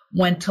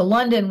went to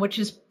London, which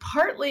is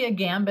partly a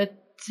gambit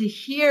to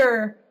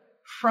hear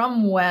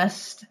from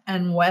West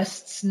and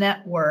West's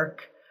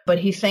network. But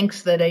he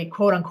thinks that a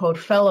quote-unquote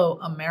fellow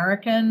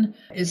American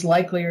is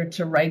likelier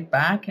to write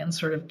back and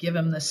sort of give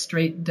him the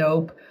straight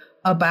dope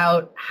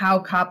about how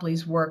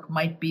Copley's work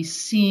might be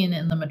seen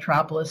in the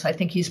metropolis. I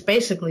think he's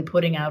basically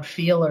putting out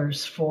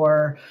feelers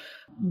for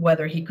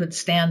whether he could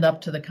stand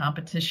up to the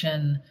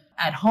competition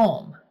at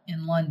home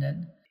in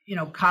London.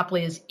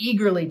 Copley is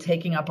eagerly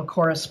taking up a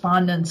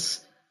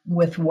correspondence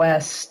with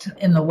West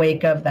in the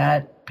wake of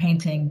that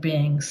painting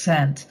being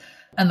sent.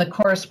 And the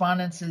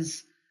correspondence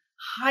is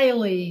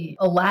highly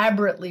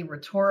elaborately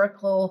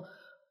rhetorical,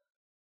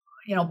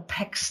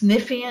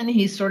 Pecksniffian.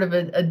 He's sort of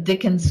a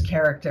Dickens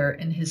character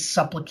in his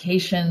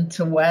supplication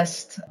to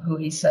West, who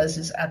he says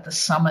is at the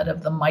summit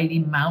of the mighty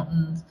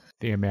mountain.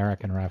 The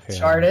American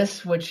Raphael.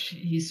 Artist, which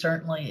he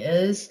certainly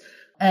is.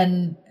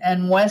 And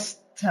West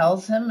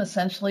tells him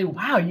essentially,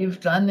 wow,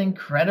 you've done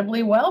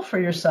incredibly well for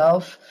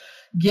yourself,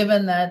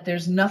 given that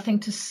there's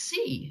nothing to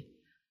see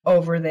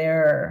over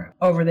there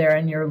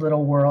in your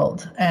little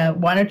world.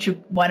 Why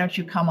don't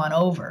you come on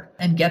over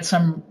and get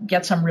some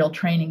real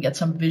training, get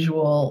some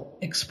visual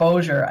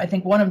exposure? I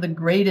think one of the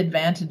great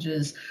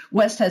advantages,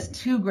 West has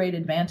two great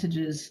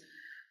advantages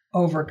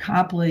over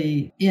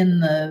Copley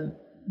in the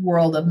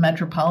world of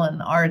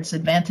metropolitan arts,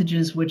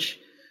 advantages which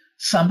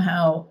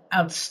somehow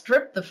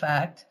outstrip the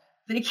fact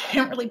that he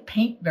can't really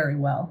paint very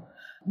well.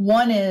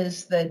 One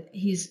is that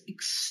he's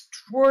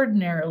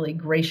extraordinarily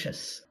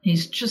gracious.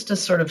 He's just a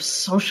sort of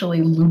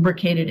socially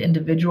lubricated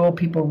individual.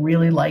 People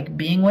really like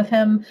being with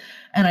him.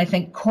 And I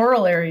think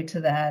corollary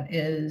to that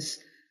is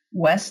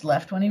West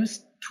left when he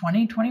was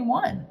 20,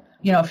 21.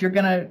 If you're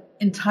going to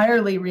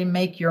entirely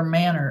remake your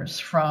manners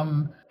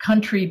from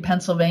country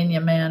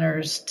Pennsylvania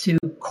manners to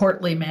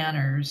courtly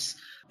manners,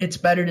 it's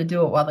better to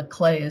do it while the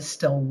clay is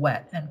still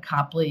wet. And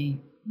Copley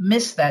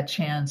missed that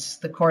chance.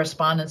 The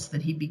correspondence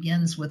that he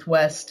begins with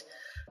West,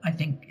 I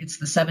think it's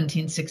the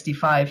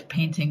 1765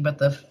 painting, but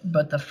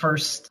the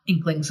first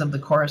inklings of the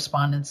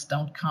correspondence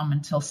don't come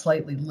until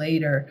slightly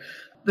later.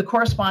 The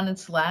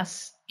correspondence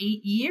lasts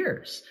 8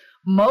 years,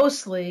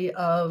 mostly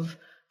of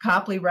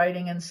Copley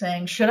writing and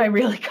saying, should I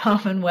really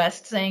come? And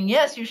West saying,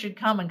 yes, you should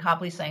come. And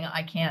Copley saying,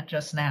 I can't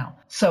just now.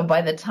 So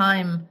by the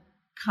time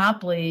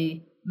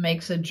Copley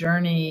makes a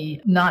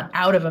journey not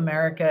out of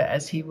America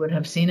as he would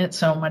have seen it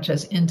so much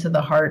as into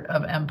the heart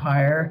of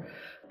empire,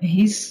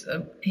 he's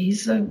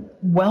a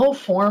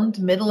well-formed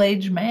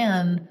middle-aged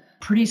man,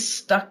 pretty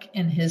stuck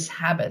in his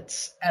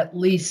habits, at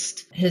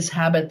least his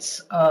habits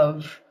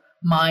of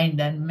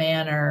mind and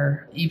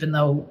manner, even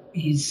though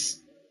he's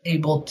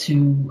able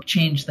to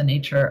change the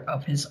nature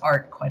of his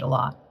art quite a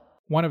lot.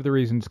 One of the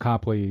reasons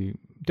Copley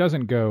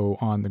doesn't go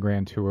on the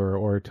Grand Tour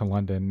or to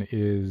London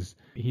is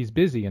he's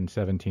busy in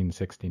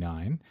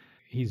 1769.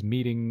 He's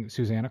meeting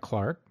Susanna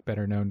Clark,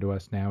 better known to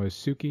us now as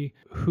Suki.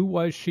 Who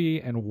was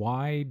she, and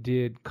why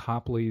did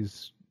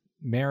Copley's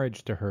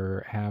marriage to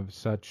her have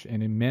such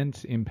an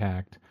immense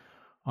impact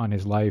on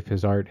his life,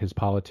 his art, his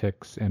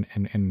politics,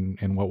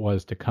 and what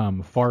was to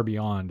come, far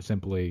beyond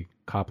simply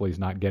Copley's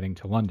not getting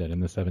to London in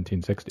the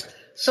 1760s?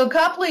 So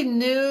Copley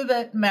knew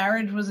that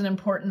marriage was an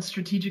important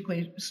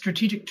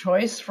strategic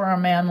choice for a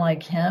man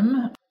like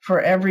him. For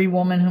every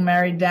woman who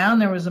married down,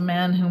 there was a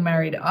man who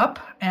married up.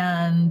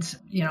 And,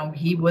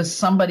 he was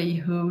somebody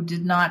who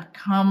did not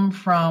come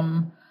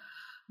from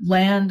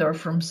land or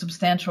from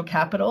substantial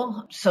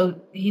capital.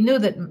 So he knew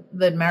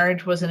that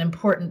marriage was an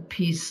important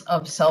piece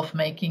of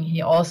self-making.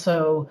 He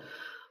also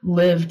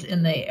lived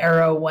in the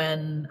era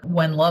when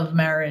love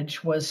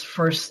marriage was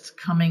first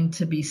coming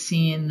to be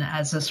seen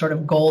as a sort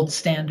of gold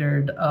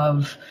standard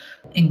of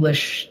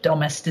English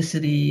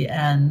domesticity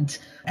and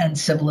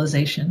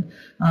civilization.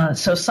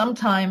 So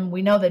sometime,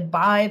 we know that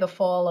by the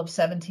fall of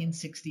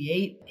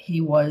 1768,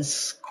 he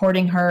was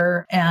courting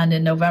her, and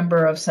in November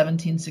of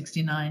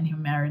 1769, he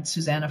married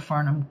Susanna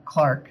Farnham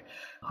Clark,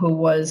 who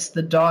was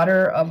the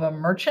daughter of a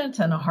merchant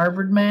and a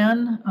Harvard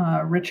man,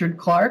 Richard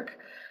Clark,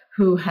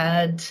 who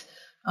had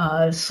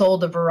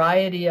sold a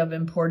variety of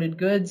imported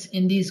goods,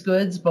 Indies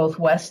goods, both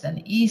West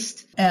and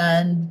East,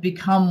 and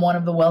become one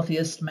of the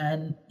wealthiest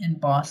men in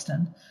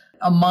Boston.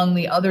 among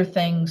the other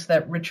things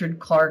that Richard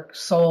Clark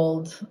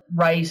sold,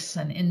 rice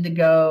and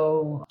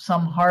indigo,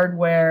 some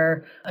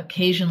hardware,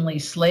 occasionally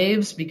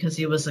slaves, because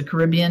he was a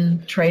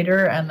Caribbean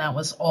trader, and that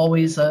was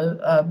always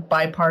a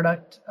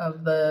byproduct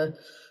of the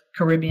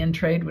Caribbean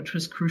trade, which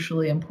was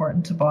crucially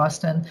important to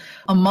Boston.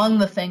 Among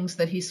the things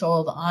that he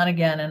sold on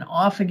again and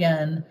off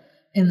again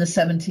in the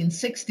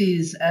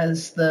 1760s,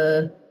 as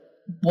the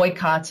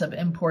boycotts of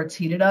imports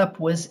heated up,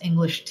 was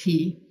English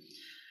tea.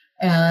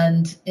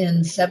 And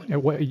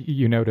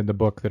you note in the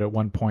book that at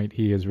one point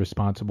he is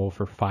responsible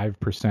for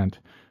 5%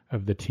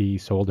 of the tea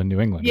sold in New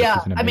England.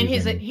 Yeah, I mean,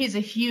 he's a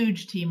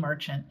huge tea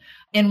merchant.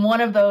 In one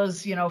of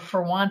those,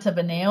 for want of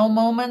a nail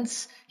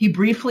moments, he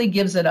briefly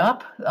gives it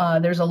up.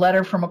 There's a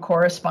letter from a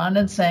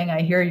correspondent saying,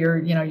 "I hear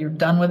you're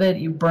done with it.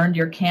 You burned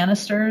your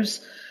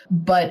canisters."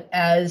 But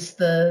as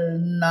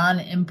the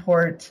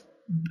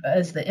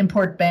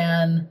import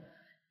ban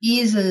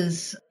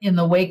eases in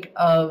the wake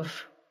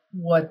of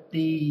what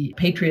the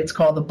Patriots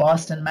call the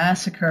Boston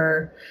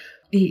Massacre,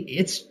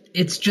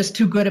 it's just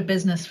too good a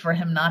business for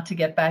him not to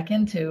get back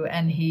into,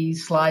 and he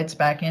slides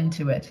back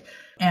into it.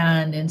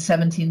 And in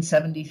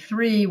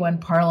 1773, when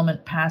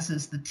Parliament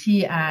passes the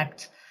Tea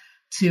Act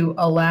to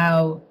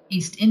allow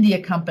East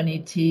India Company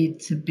tea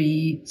to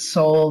be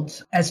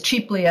sold as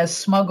cheaply as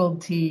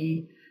smuggled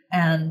tea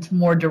and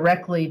more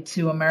directly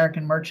to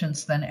American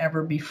merchants than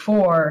ever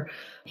before,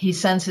 he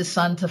sends his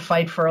son to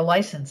fight for a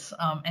license,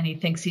 and he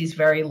thinks he's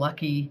very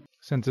lucky.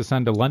 Sends his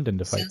son to London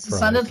to fight for a license. Sends his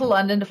son to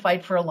London to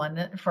fight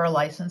for a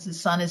license. His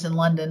son is in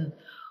London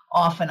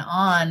off and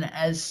on,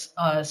 as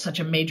such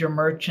a major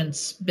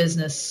merchant's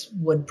business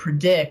would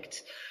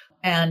predict,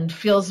 and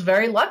feels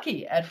very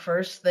lucky at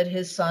first that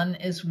his son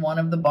is one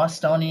of the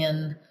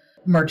Bostonian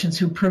merchants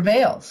who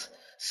prevails.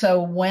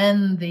 So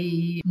when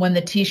the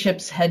tea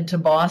ships head to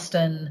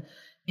Boston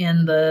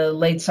in the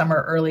late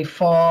summer, early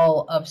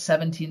fall of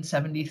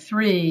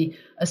 1773,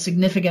 a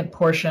significant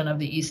portion of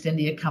the East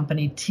India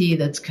Company tea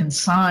that's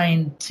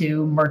consigned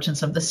to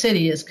merchants of the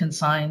city is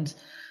consigned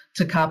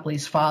to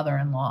Copley's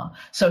father-in-law.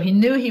 So he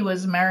knew he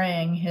was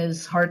marrying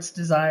his heart's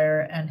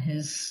desire and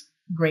his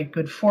great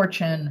good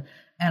fortune,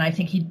 and I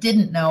think he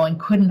didn't know and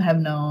couldn't have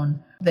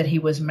known that he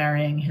was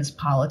marrying his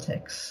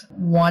politics.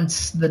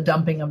 Once the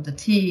dumping of the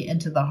tea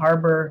into the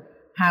harbor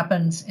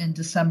happens in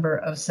December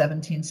of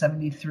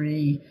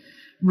 1773,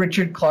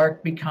 Richard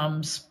Clark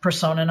becomes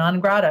persona non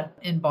grata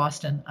in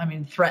Boston. I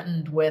mean,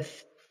 threatened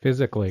with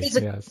physically,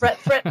 yes.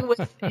 Threatened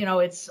with,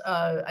 it's,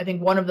 I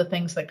think one of the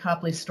things that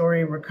Copley's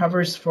story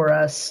recovers for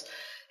us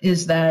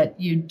is that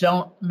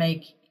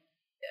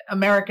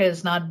America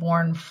is not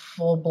born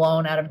full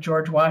blown out of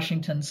George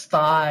Washington's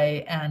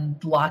thigh and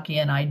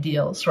Lockean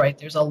ideals, right?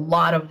 There's a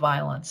lot of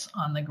violence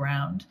on the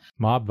ground.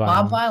 Mob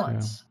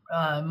violence.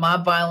 Yeah.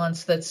 Mob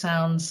violence that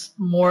sounds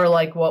more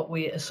like what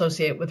we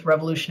associate with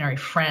revolutionary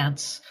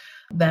France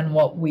than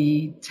what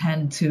we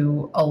tend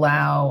to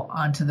allow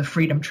onto the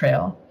Freedom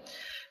Trail.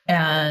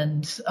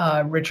 And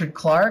Richard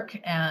Clark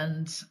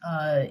and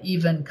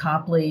even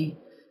Copley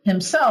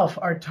himself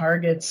are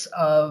targets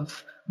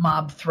of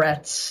mob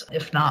threats,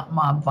 if not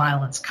mob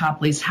violence.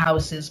 Copley's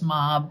house is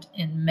mobbed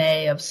in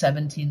May of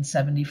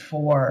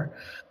 1774.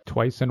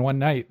 Twice in one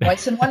night.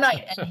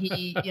 And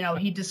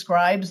he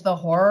describes the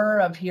horror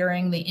of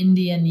hearing the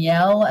Indian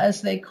yell,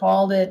 as they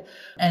called it,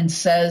 and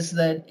says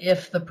that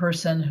if the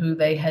person who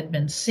they had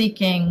been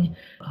seeking,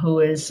 who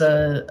is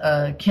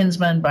a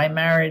kinsman by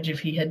marriage, if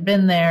he had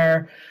been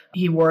there,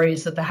 he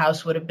worries that the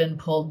house would have been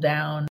pulled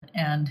down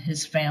and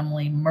his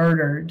family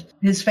murdered.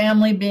 His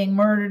family being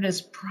murdered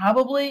is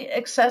probably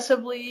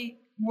excessively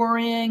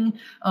worrying,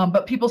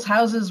 but people's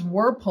houses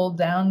were pulled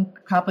down.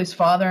 Copley's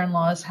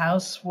father-in-law's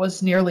house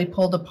was nearly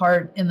pulled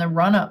apart in the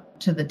run-up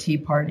to the Tea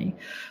Party.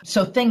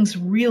 So things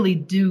really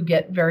do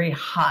get very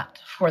hot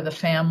for the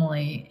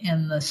family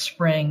in the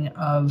spring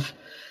of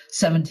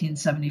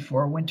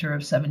 1774, winter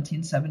of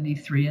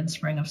 1773 and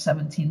spring of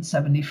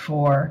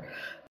 1774.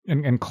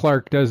 And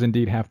Clark does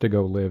indeed have to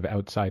go live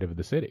outside of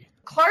the city.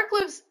 Clark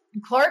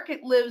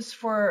lives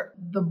for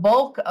the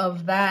bulk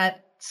of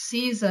that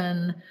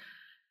season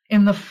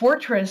in the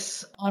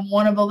fortress on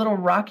one of the little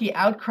rocky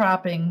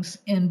outcroppings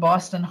in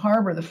Boston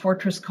Harbor, the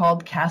fortress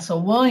called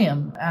Castle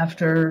William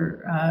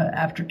after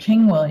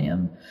King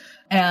William.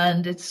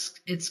 And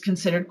it's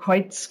considered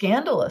quite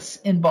scandalous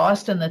in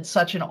Boston that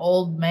such an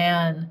old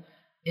man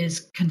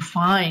is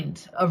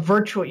confined, a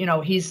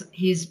virtual,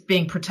 he's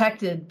being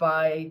protected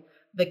by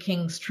the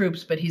king's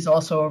troops, but he's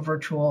also a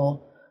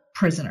virtual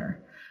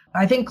prisoner.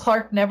 I think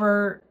Clark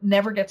never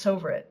gets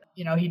over it.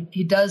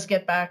 He does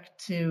get back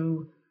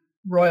to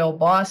Royal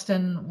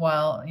Boston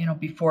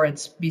before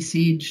it's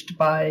besieged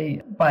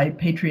by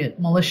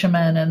Patriot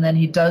militiamen, and then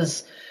he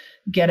does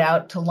get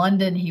out to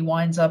London. He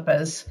winds up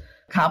as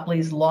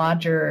Copley's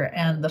lodger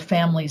and the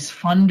family's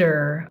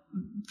funder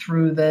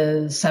through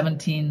the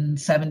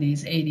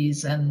 1770s,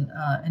 80s, and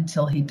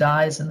until he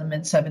dies in the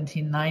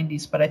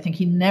mid-1790s. But I think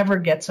he never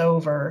gets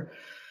over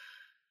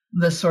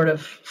the sort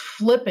of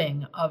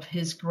flipping of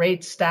his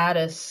great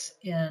status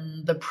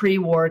in the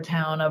pre-war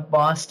town of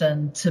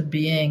Boston to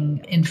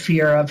being in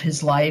fear of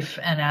his life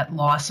and at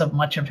loss of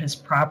much of his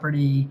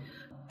property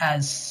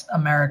as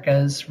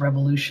America's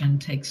revolution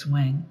takes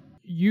wing.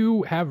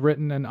 You have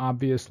written an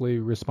obviously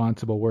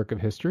responsible work of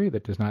history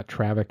that does not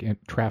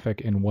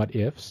traffic in what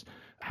ifs.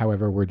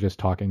 However, we're just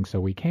talking so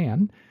we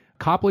can.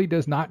 Copley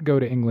does not go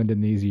to England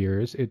in these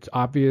years. It's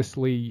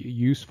obviously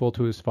useful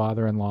to his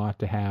father-in-law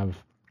to have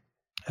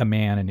a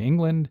man in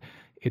England.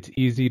 It's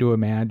easy to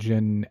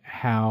imagine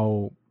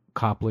how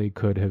Copley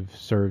could have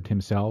served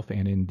himself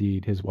and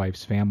indeed his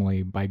wife's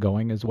family by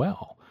going as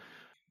well.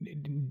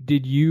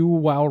 Did you,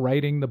 while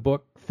writing the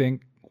book,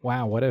 think,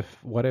 wow, what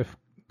if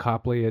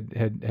Copley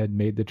had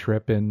made the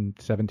trip in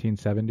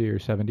 1770 or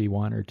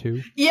 71 or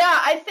 2?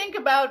 Yeah, I think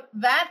about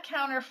that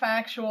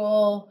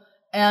counterfactual,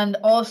 and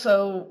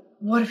also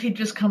what if he'd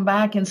just come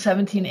back in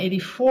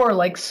 1784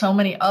 like so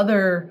many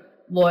other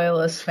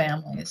Loyalist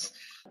families?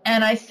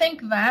 And I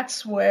think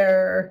that's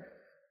where,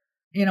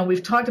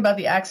 we've talked about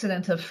the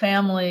accident of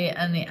family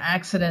and the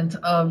accident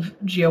of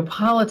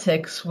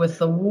geopolitics with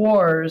the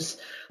wars,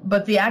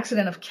 but the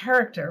accident of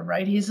character,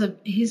 right?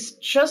 He's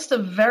just a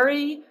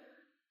very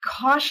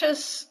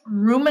cautious,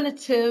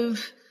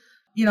 ruminative,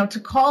 to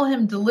call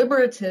him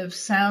deliberative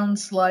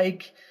sounds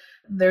like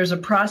there's a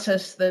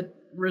process that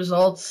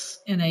results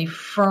in a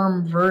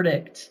firm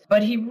verdict.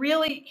 But he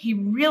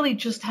really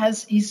just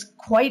he's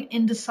quite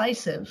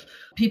indecisive.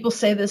 People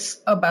say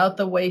this about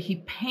the way he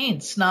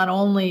paints, not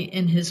only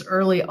in his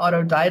early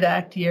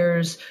autodidact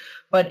years,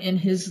 but in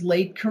his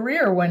late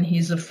career when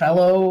he's a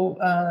fellow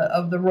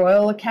of the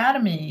Royal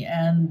Academy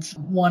and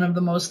one of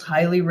the most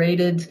highly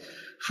rated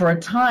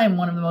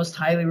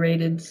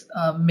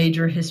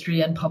major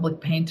history and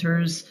public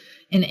painters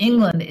in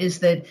England, is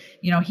that,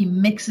 he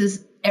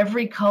mixes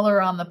every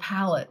color on the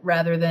palette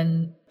rather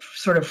than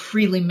sort of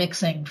freely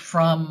mixing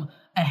from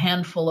a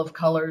handful of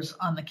colors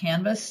on the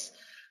canvas.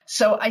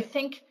 So I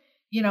think,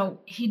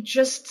 he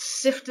just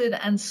sifted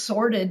and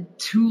sorted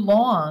too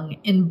long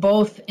in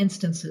both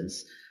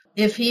instances.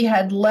 If he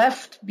had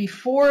left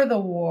before the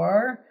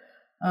war,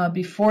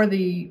 before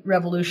the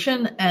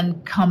revolution,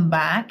 and come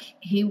back,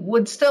 he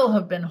would still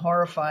have been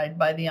horrified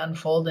by the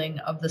unfolding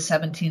of the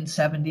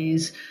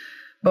 1770s.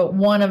 But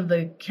one of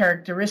the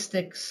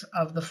characteristics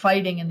of the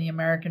fighting in the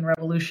American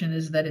Revolution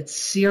is that it's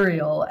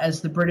serial,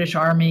 as the British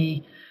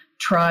Army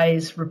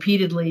tries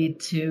repeatedly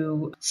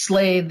to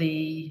slay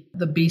the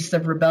beast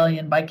of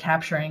rebellion by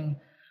capturing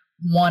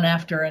one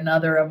after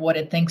another of what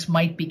it thinks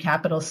might be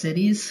capital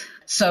cities.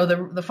 So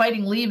the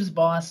fighting leaves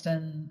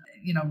Boston,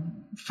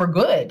 for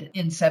good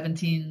in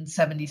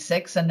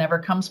 1776 and never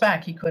comes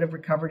back. He could have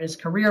recovered his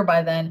career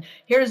by then.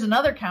 Here's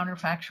another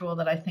counterfactual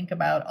that I think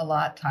about a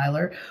lot,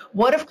 Tyler.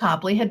 What if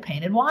Copley had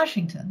painted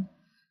Washington?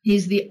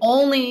 He's the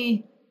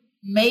only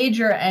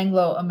major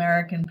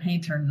Anglo-American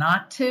painter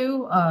not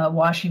to.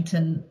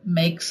 Washington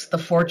makes the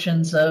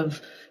fortunes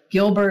of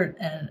Gilbert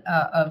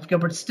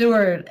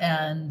Stuart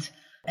and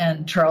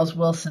Charles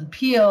Wilson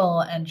Peale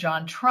and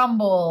John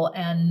Trumbull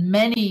and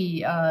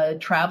many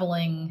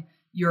traveling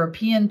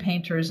European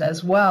painters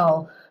as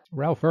well.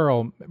 Ralph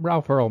Earl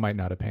might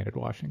not have painted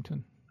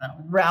Washington.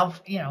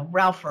 Ralph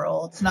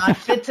Earl. It's not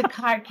fit to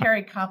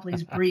carry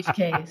Copley's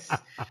briefcase.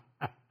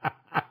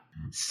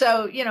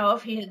 So,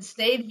 if he had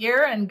stayed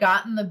here and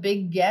gotten the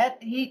big get,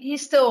 he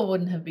still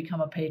wouldn't have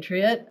become a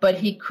patriot, but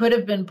he could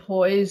have been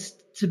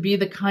poised to be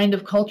the kind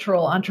of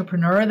cultural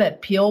entrepreneur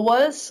that Peale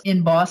was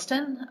in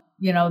Boston.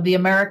 The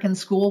American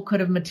school could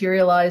have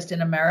materialized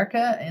in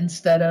America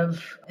instead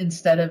of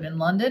in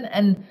London.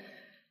 And,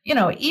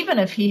 even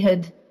if he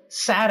had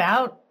sat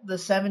out the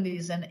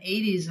 70s and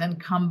 80s and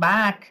come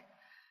back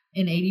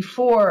in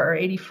 84 or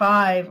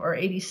 85 or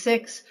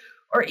 86,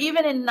 or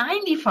even in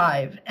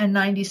 95 and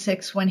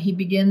 96, when he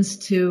begins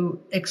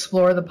to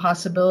explore the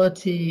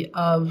possibility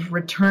of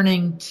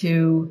returning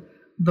to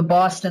the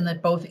Boston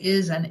that both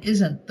is and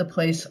isn't the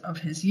place of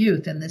his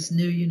youth in this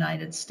new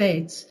United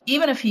States.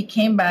 Even if he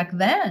came back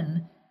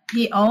then,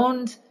 he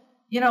owned,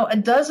 a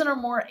dozen or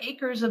more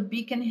acres of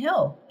Beacon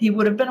Hill. He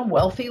would have been a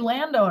wealthy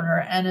landowner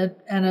and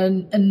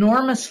an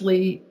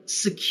enormously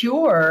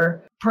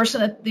secure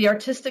person at the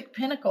artistic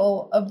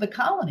pinnacle of the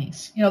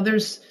colonies.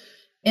 There's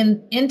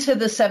into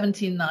the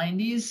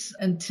 1790s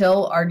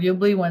until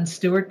arguably when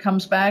Stuart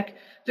comes back,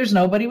 there's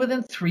nobody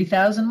within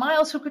 3,000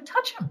 miles who could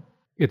touch him.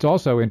 It's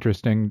also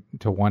interesting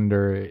to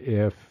wonder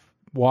if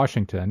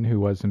Washington,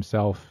 who was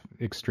himself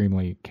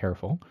extremely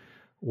careful,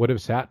 would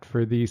have sat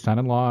for the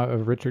son-in-law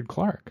of Richard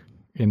Clark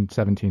in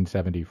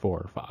 1774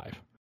 or 5.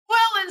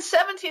 Well, in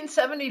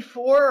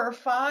 1774 or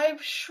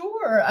 5,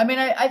 sure. I mean,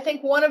 I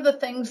think one of the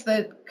things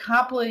that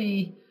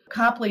Copley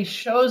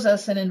shows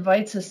us and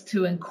invites us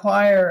to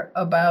inquire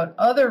about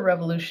other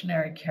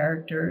revolutionary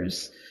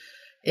characters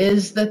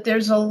is that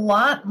there's a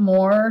lot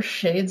more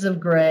shades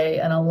of gray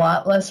and a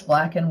lot less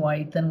black and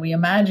white than we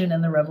imagine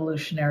in the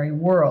revolutionary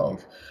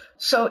world.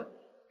 So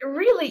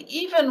really,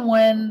 even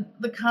when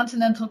the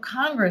Continental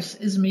Congress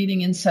is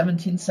meeting in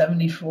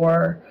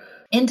 1774,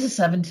 into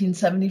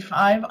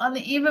 1775 on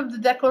the eve of the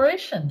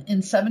Declaration in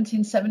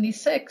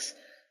 1776.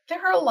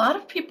 There are a lot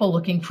of people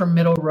looking for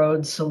middle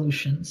road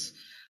solutions.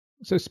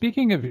 So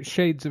speaking of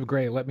shades of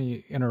gray, let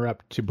me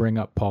interrupt to bring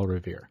up Paul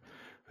Revere,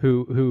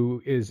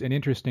 who is an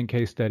interesting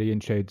case study in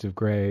shades of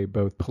gray,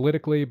 both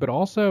politically but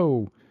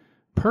also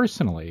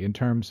personally, in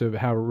terms of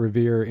how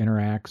Revere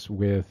interacts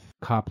with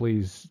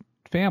Copley's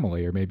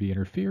family, or maybe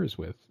interferes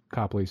with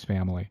Copley's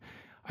family.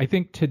 I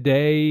think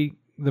today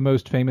the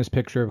most famous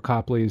picture of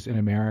Copley's in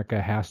America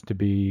has to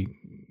be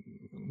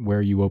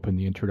where you open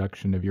the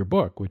introduction of your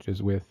book, which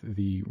is with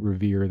the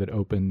Revere that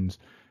opens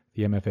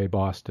the MFA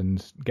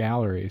Boston's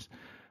galleries.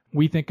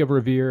 We think of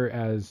Revere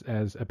as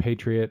a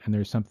patriot, and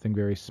there's something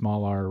very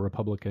small r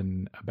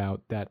Republican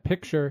about that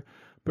picture.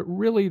 But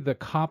really, the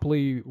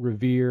Copley,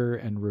 Revere,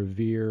 and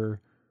Revere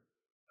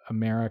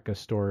America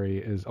story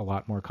is a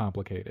lot more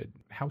complicated.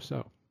 How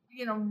so?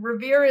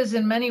 Revere is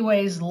in many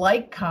ways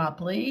like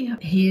Copley.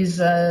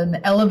 He's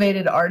an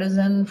elevated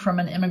artisan from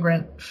an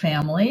immigrant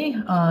family.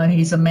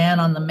 He's a man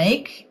on the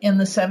make in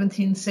the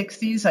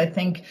 1760s. I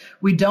think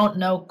we don't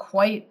know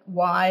quite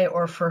why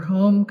or for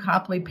whom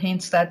Copley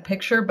paints that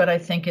picture, but I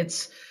think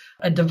it's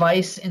a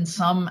device in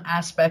some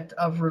aspect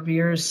of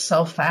Revere's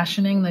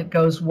self-fashioning that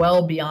goes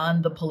well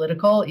beyond the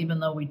political, even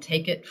though we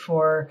take it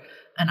for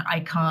an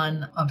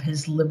icon of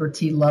his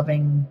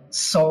liberty-loving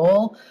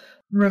soul.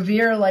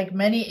 Revere, like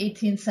many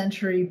 18th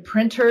century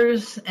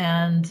printers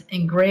and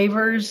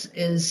engravers,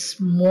 is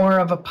more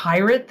of a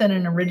pirate than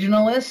an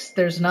originalist.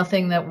 There's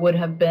nothing that would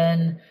have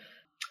been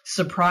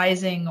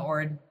surprising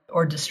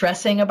or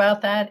distressing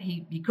about that.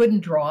 He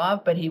couldn't draw,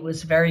 but he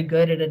was very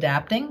good at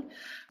adapting.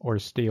 Or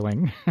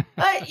stealing.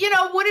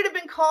 Would it have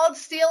been called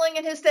stealing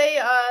in his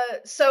day?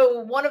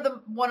 So one of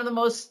the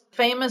most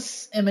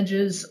famous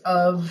images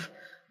of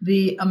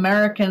the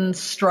American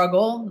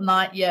struggle,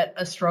 not yet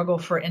a struggle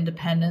for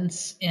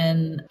independence,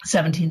 in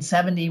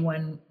 1770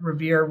 when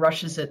Revere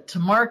rushes it to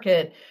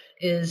market,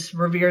 is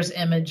Revere's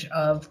image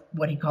of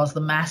what he calls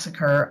the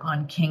massacre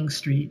on King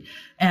Street.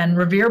 And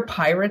Revere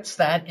pirates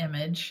that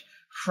image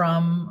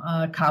from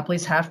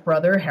Copley's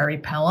half-brother, Harry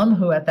Pelham,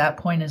 who at that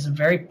point is a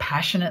very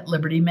passionate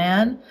liberty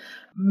man,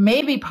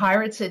 maybe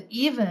pirates it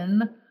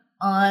even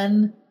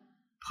on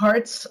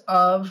parts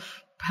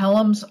of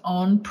Pelham's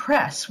own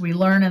press. We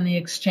learn in the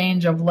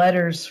exchange of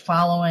letters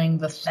following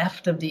the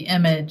theft of the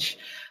image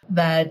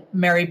that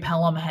Mary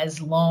Pelham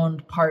has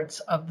loaned parts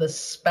of the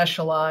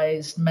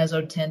specialized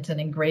mezzotint and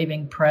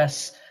engraving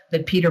press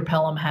that Peter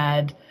Pelham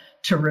had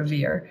to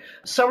Revere.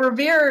 So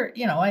Revere,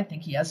 I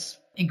think he has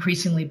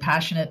increasingly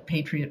passionate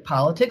patriot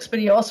politics, but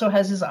he also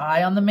has his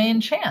eye on the main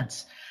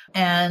chance.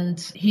 And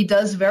he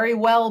does very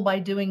well by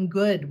doing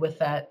good with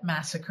that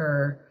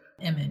massacre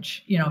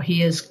image.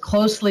 He is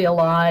closely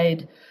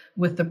allied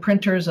with the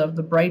printers of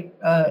the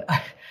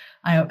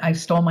I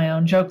stole my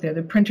own joke there.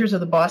 The printers of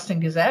the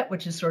Boston Gazette,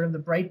 which is sort of the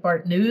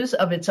Breitbart News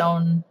of its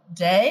own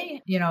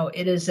day.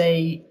 It is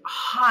a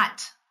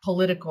hot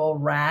political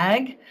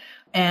rag.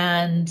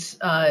 And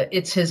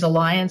it's his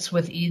alliance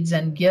with Eads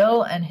and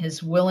Gill and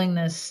his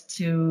willingness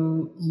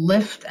to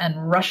lift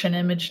and rush an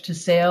image to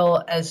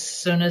sale as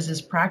soon as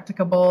is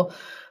practicable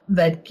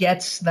that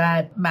gets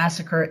that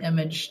massacre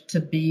image to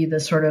be the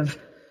sort of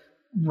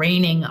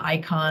reigning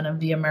icon of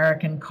the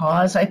American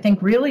cause, I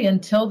think, really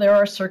until there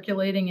are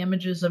circulating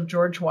images of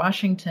George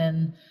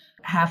Washington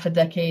half a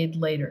decade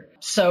later.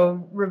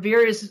 So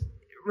Revere is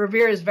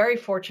very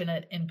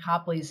fortunate in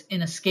Copley's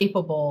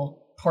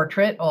inescapable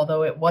portrait,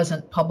 although it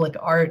wasn't public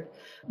art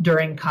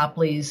during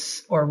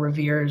Copley's or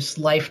Revere's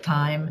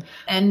lifetime.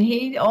 And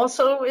he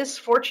also is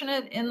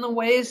fortunate in the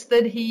ways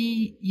that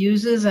he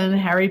uses, and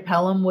Harry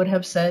Pelham would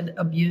have said,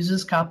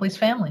 abuses Copley's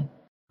family.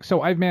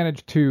 So I've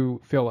managed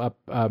to fill up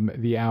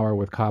the hour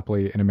with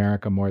Copley in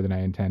America more than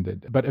I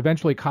intended. But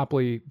eventually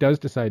Copley does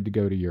decide to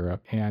go to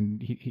Europe,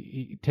 and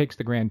he takes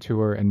the grand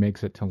tour and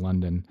makes it to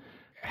London.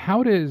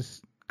 How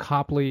does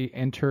Copley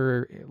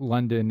enter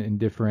London and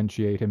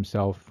differentiate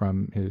himself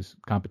from his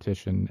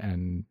competition?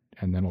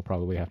 And then we'll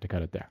probably have to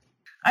cut it there.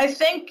 I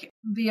think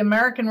the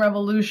American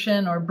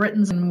Revolution, or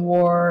Britain's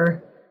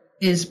war,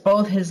 is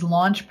both his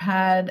launch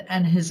pad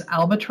and his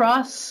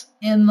albatross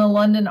in the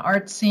London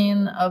art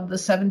scene of the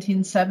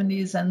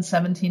 1770s and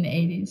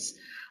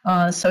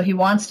 1780s. So he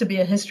wants to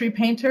be a history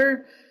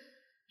painter.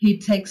 He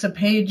takes a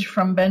page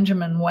from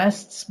Benjamin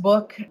West's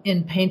book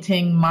in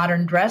painting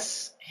modern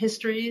dress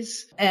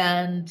histories,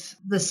 and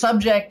the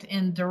subject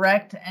in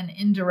direct and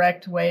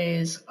indirect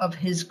ways of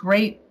his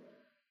great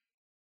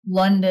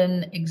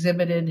London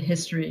exhibited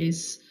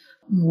histories,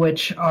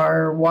 which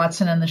are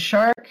Watson and the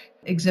Shark,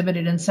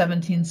 exhibited in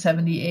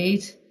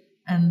 1778,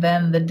 and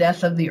then The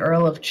Death of the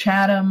Earl of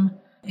Chatham,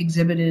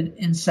 exhibited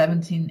in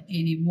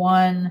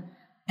 1781,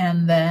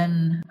 and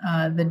then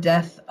The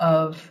Death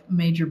of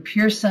Major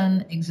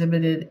Pearson,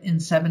 exhibited in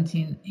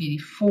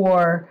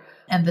 1784,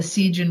 and The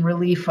Siege and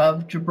Relief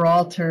of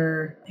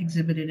Gibraltar,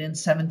 exhibited in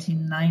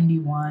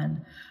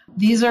 1791.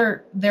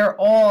 They're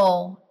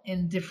all,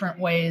 in different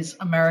ways,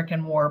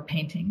 American war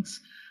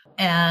paintings.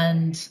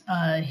 And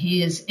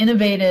he is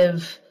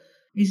innovative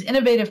He's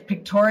innovative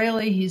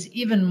pictorially. He's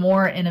even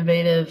more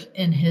innovative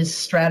in his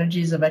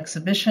strategies of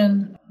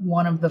exhibition.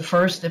 One of the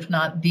first, if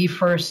not the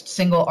first,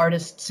 single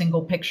artist,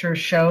 single picture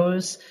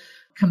shows,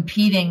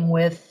 competing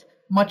with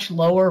much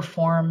lower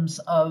forms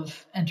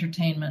of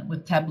entertainment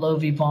with tableau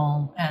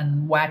vivant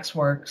and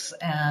waxworks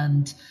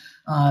and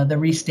the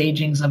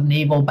restagings of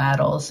naval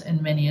battles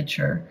in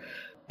miniature.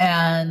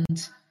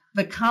 And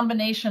the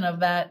combination of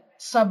that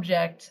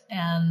subject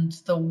and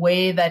the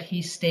way that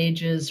he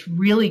stages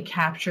really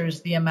captures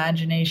the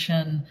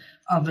imagination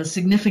of a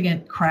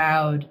significant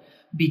crowd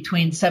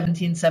between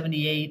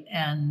 1778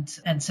 and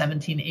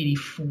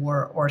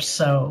 1784 or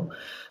so.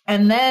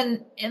 And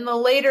then in the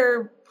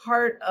later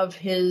part of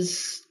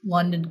his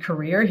London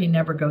career, he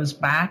never goes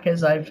back,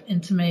 as I've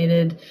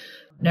intimated,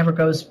 never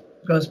goes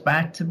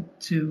back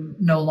to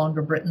no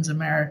longer Britain's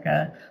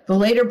America. The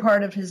later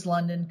part of his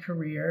London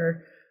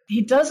career,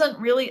 he doesn't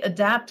really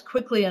adapt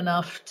quickly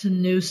enough to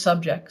new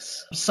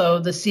subjects. So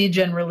the siege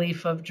and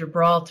relief of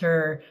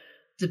Gibraltar,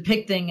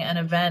 depicting an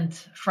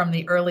event from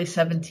the early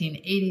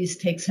 1780s,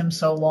 takes him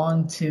so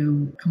long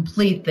to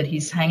complete that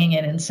he's hanging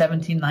it in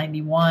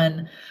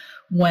 1791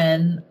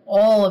 when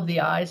all of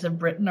the eyes of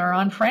Britain are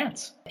on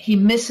France. He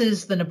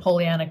misses the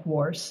Napoleonic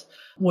Wars,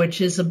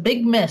 which is a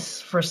big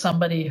miss for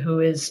somebody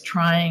who is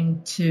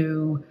trying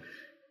to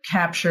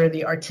capture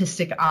the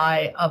artistic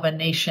eye of a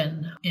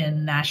nation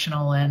in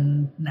national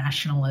and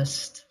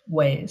nationalist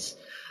ways.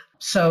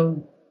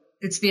 So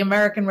it's the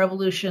American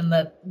Revolution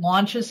that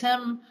launches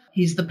him.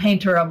 He's the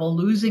painter of a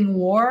losing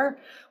war,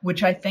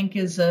 which I think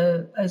is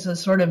a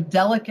sort of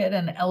delicate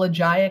and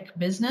elegiac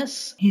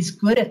business. He's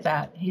good at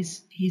that.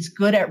 He's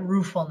good at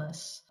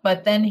ruefulness.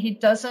 But then he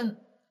doesn't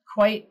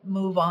quite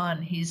move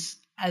on. He's,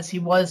 as he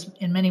was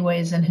in many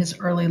ways in his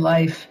early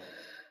life,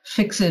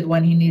 fixed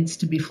when he needs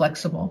to be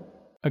flexible.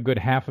 A good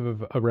half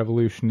of A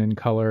Revolution in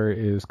Color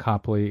is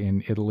Copley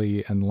in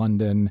Italy and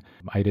London.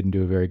 I didn't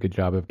do a very good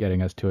job of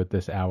getting us to it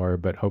this hour,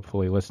 but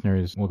hopefully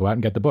listeners will go out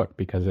and get the book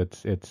because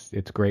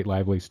it's great,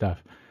 lively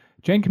stuff.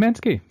 Jane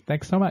Kamensky,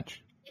 thanks so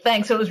much.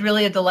 Thanks. It was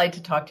really a delight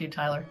to talk to you,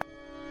 Tyler.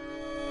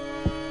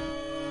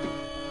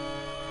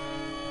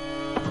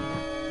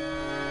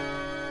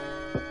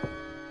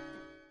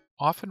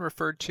 Often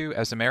referred to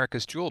as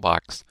America's Jewel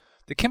Box,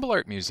 the Kimball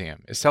Art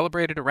Museum is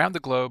celebrated around the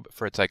globe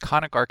for its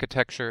iconic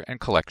architecture and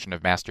collection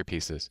of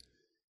masterpieces.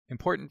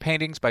 Important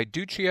paintings by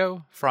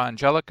Duccio, Fra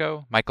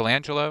Angelico,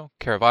 Michelangelo,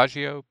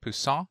 Caravaggio,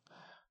 Poussin,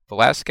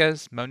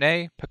 Velázquez,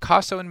 Monet,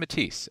 Picasso, and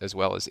Matisse, as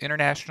well as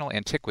international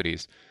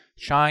antiquities,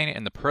 shine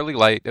in the pearly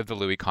light of the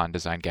Louis Kahn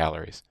Design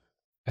Galleries.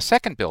 A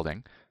second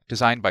building,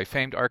 designed by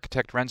famed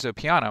architect Renzo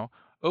Piano,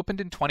 opened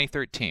in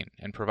 2013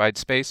 and provides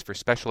space for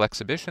special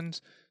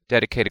exhibitions,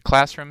 dedicated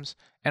classrooms,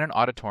 and an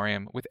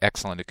auditorium with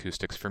excellent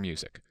acoustics for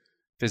music.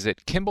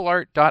 Visit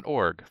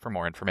kimballart.org for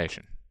more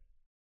information.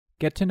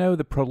 Get to know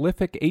the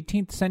prolific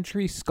 18th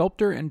century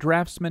sculptor and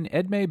draftsman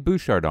Edmé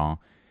Bouchardon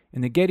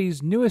in the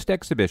Getty's newest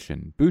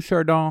exhibition,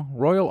 Bouchardon,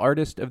 Royal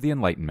Artist of the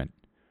Enlightenment.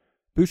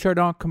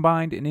 Bouchardon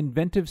combined an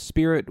inventive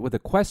spirit with a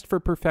quest for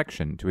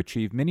perfection to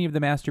achieve many of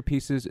the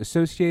masterpieces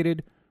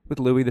associated with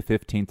Louis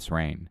XV's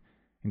reign,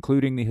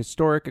 including the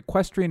historic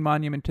equestrian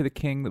monument to the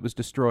king that was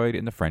destroyed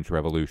in the French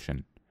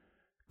Revolution.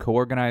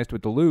 Co-organized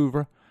with the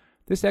Louvre,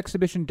 this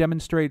exhibition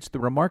demonstrates the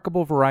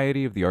remarkable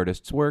variety of the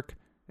artist's work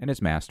and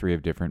his mastery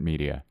of different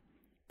media.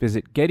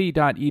 Visit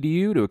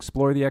getty.edu to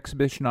explore the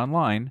exhibition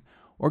online,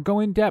 or go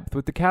in depth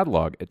with the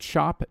catalog at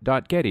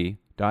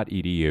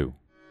shop.getty.edu.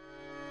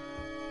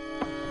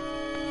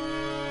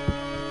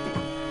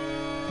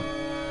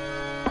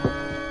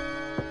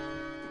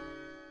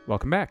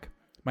 Welcome back.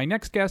 My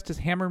next guest is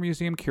Hammer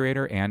Museum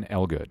curator Anne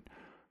Ellegood.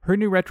 Her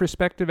new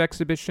retrospective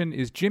exhibition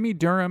is Jimmie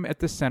Durham at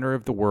the Center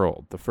of the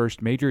World, the first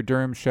major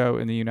Durham show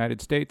in the United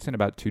States in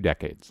about 2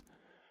 decades.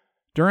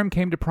 Durham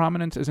came to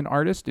prominence as an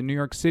artist in New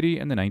York City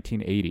in the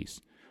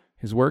 1980s.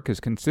 His work has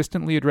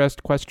consistently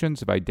addressed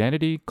questions of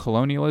identity,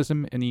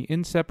 colonialism, and the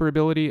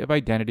inseparability of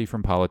identity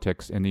from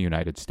politics in the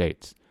United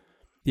States.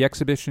 The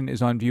exhibition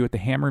is on view at the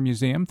Hammer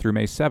Museum through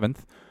May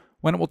 7th,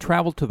 when it will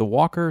travel to the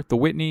Walker, the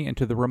Whitney, and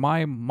to the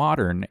Ramai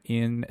Modern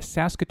in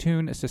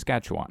Saskatoon,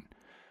 Saskatchewan.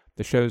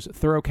 The show's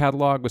thorough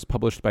catalog was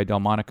published by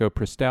Delmonico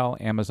Prestel.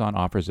 Amazon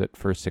offers it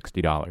for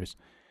 $60.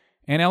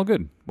 Anne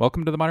Ellegood,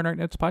 welcome to the Modern Art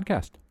Notes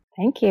podcast.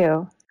 Thank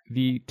you.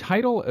 The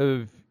title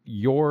of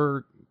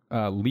your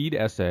lead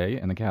essay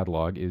in the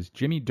catalog is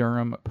Jimmie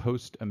Durham,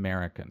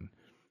 Post-American.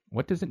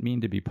 What does it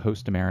mean to be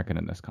post-American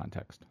in this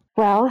context?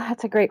 Well,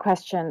 that's a great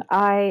question.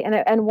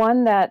 And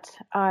one that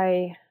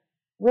I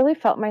really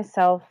felt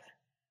myself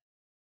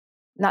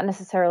not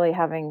necessarily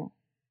having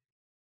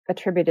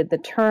attributed the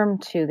term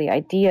to the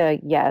idea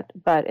yet,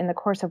 but in the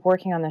course of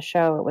working on the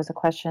show, it was a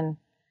question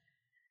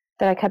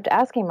that I kept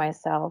asking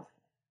myself.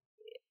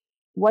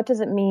 What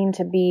does it mean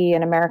to be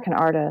an American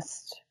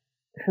artist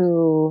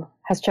who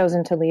has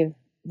chosen to leave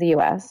the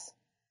U.S.,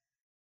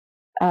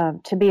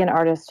 to be an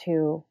artist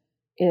who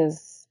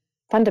is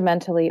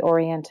fundamentally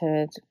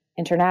oriented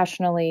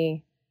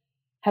internationally,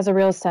 has a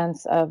real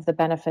sense of the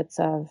benefits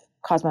of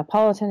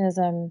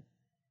cosmopolitanism,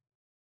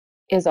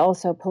 is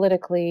also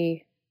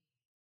politically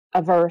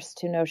averse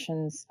to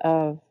notions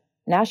of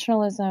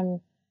nationalism,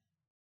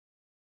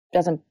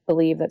 doesn't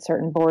believe that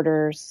certain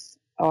borders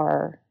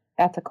are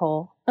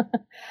ethical,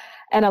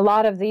 and a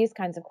lot of these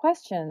kinds of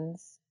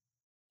questions.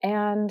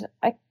 And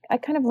I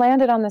kind of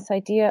landed on this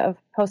idea of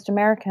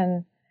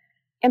post-American,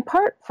 in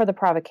part for the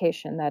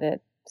provocation that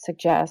it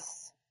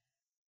suggests,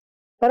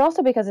 but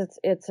also because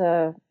it's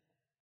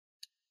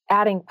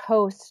adding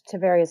post to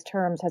various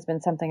terms has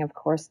been something, of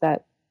course,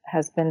 that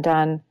has been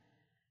done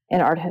in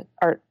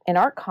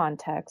art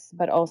contexts,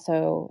 but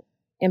also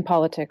in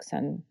politics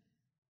and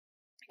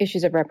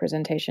issues of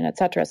representation, et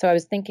cetera. So I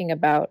was thinking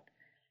about,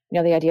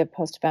 the idea of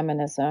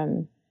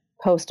post-feminism,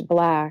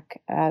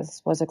 post-Black,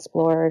 as was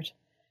explored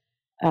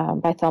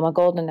by Thelma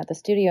Golden at the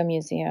Studio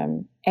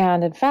Museum.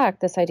 And in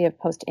fact, this idea of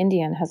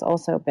post-Indian has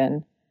also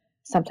been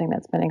something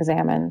that's been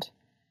examined.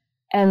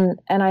 And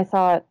I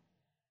thought,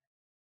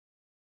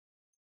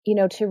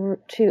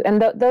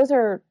 those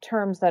are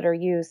terms that are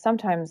used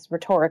sometimes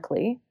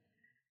rhetorically,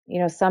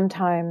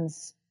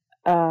 sometimes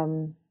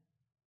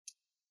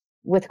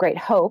with great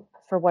hope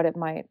for what it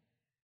might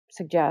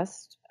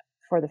suggest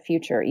for the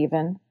future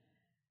even.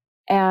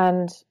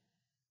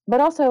 But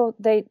also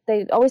they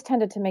always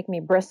tended to make me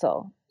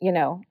bristle,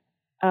 the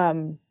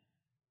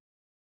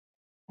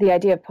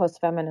idea of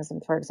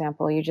post-feminism, for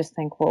example. You just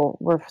think, well,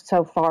 we're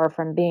so far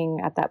from being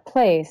at that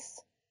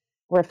place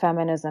where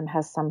feminism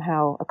has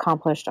somehow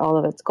accomplished all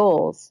of its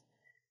goals.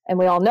 And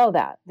we all know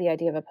that. The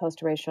idea of a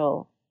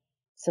post-racial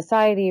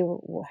society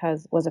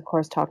was of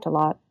course talked a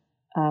lot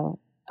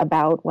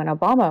about when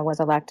Obama was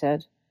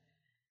elected,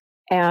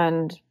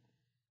 and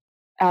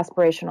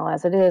aspirational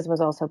as it is, was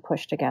also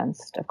pushed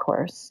against, of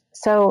course.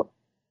 So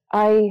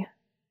I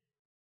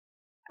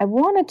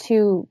wanted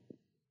to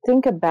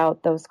think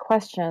about those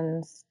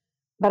questions,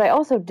 but I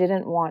also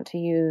didn't want to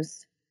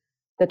use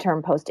the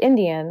term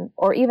post-Indian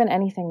or even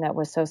anything that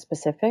was so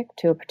specific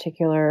to a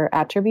particular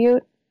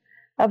attribute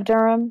of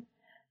Durham.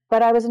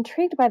 But I was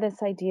intrigued by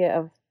this idea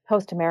of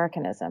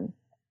post-Americanism,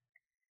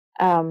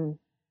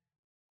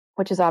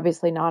 which is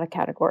obviously not a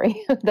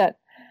category that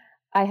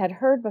I had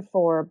heard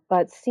before,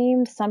 but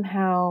seemed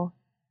somehow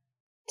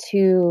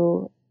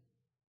to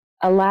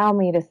allow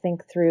me to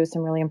think through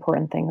some really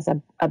important things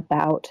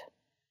about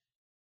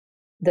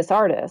this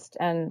artist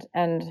and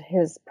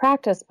his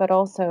practice, but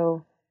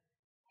also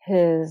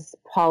his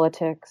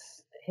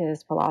politics,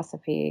 his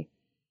philosophy,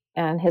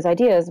 and his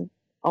ideas,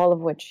 all of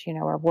which,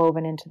 are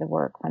woven into the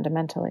work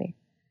fundamentally.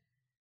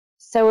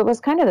 So it was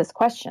kind of this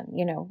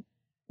question,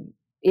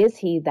 is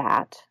he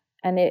that?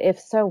 And if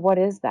so, what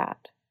is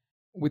that?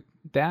 With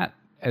that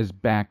as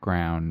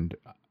background,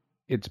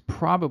 it's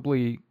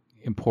probably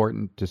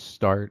important to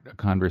start a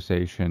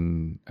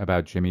conversation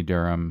about Jimmie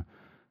Durham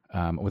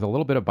with a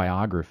little bit of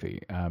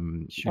biography.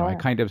 Sure. I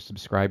kind of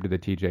subscribe to the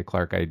T.J.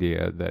 Clark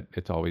idea that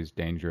it's always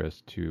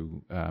dangerous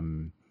to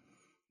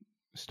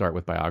start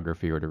with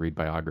biography or to read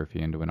biography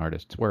into an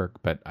artist's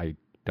work, but I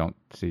don't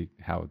see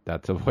how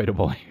that's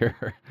avoidable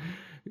here.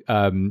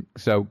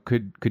 So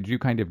could you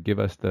kind of give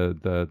us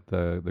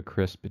the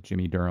crisp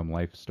Jimmie Durham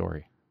life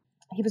story?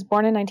 He was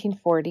born in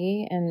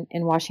 1940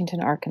 in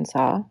Washington,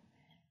 Arkansas,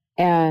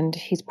 and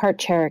he's part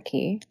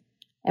Cherokee.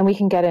 And we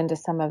can get into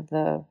some of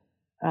the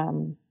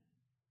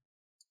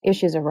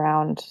issues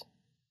around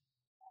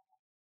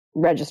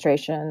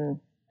registration,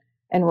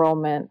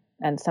 enrollment,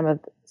 and some of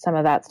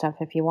that stuff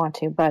if you want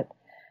to. But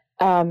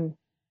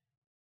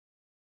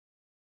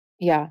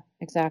yeah,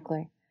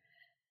 exactly.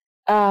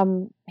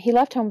 He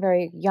left home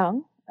very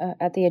young,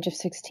 at the age of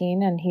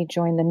 16, and he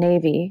joined the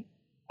Navy.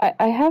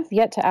 I have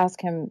yet to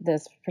ask him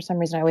this. For some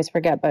reason, I always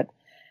forget, but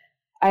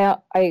I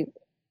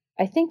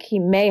think he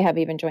may have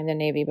even joined the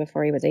Navy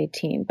before he was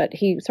 18, but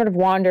he sort of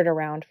wandered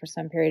around for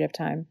some period of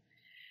time,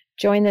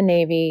 joined the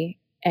Navy,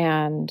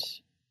 and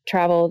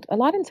traveled a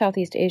lot in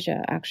Southeast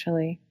Asia,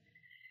 actually.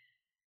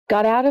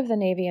 Got out of the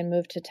Navy and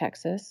moved to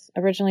Texas,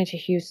 originally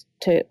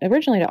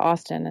to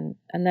Austin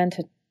and then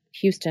to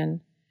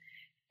Houston,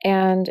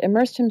 and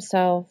immersed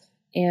himself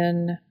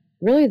in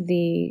really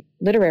the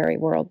literary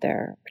world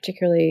there,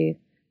 particularly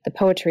the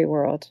poetry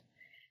world.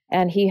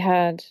 And he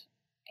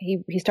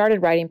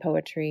started writing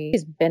poetry.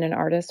 He's been an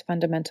artist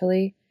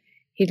fundamentally.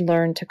 He'd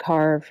learned to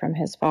carve from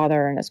his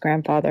father and his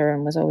grandfather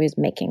and was always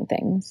making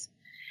things.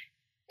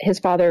 His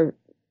father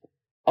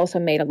also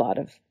made a lot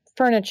of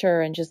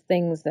furniture and just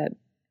things that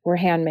were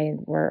handmade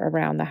were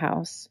around the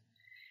house.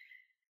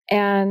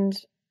 And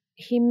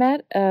he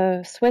met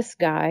a Swiss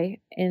guy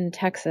in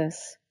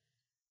Texas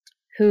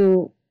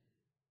who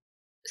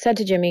said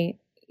to Jimmie,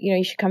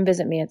 you should come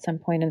visit me at some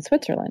point in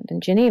Switzerland,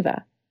 in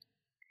Geneva.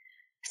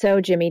 So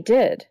Jimmie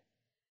did,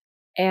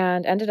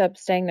 and ended up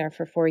staying there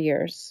for 4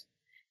 years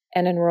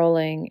and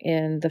enrolling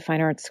in the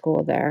fine arts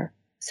school there.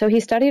 So he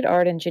studied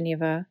art in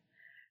Geneva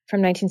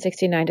from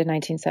 1969 to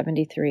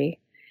 1973,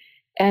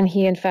 and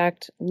he, in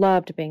fact,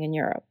 loved being in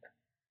Europe.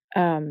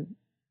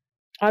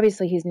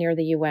 Obviously, he's near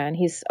the UN.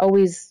 He's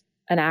always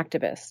an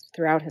activist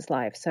throughout his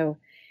life, so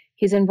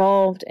he's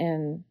involved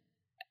in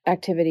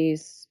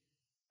activities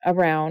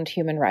around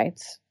human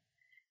rights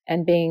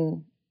and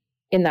being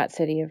in that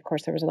city. Of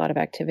course, there was a lot of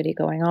activity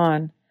going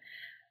on.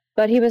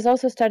 But he was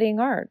also studying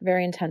art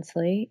very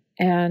intensely,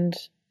 and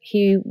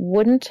he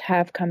wouldn't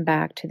have come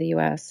back to the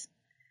U.S.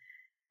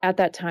 at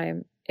that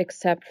time,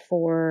 except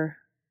for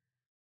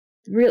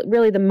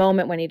really the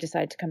moment when he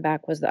decided to come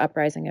back was the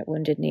uprising at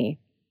Wounded Knee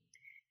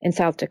in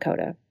South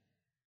Dakota.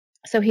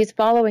 So he's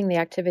following the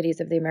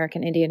activities of the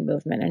American Indian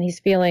movement, and he's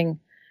feeling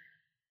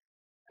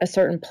a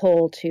certain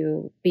pull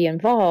to be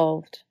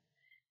involved.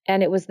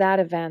 And it was that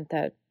event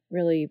that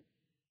really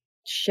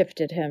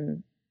shifted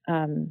him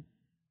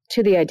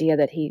to the idea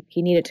that he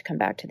needed to come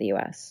back to the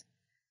U.S.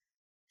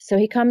 So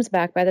he comes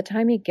back. By the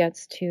time he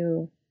gets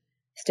to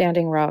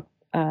Standing Rock,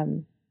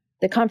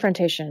 the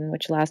confrontation,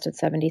 which lasted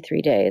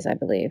 73 days, I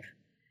believe,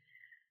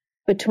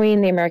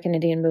 between the American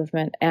Indian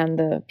movement and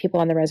the people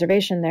on the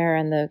reservation there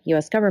and the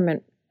U.S.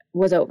 government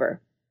was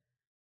over.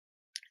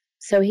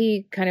 So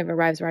he kind of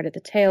arrives right at the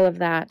tail of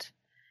that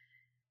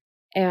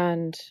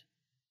and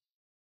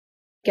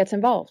gets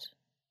involved,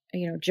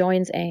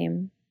 joins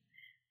AIM,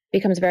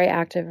 becomes very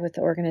active with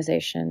the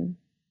organization,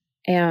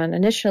 and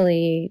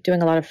initially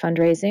doing a lot of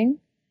fundraising.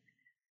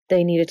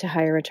 They needed to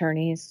hire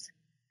attorneys.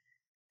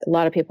 A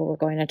lot of people were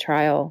going to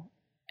trial.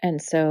 And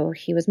so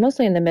he was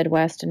mostly in the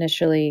Midwest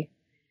initially.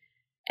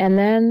 And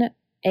then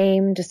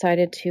AIM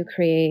decided to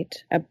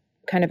create a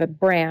kind of a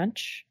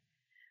branch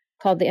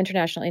called the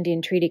International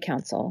Indian Treaty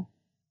Council,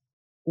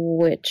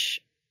 which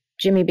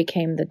Jimmie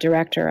became the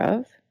director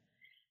of.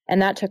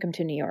 And that took him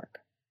to New York.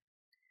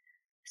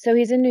 So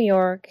he's in New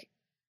York,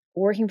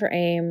 working for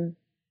AIM,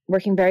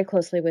 working very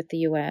closely with the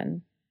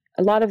UN.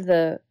 A lot of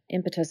the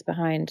impetus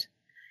behind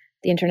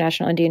the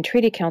International Indian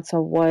Treaty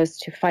Council was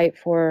to fight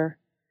for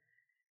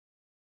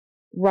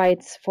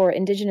rights for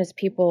indigenous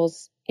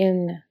peoples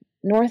in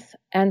North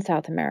and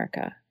South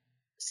America.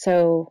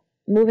 So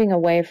moving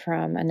away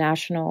from a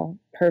national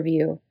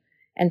purview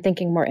and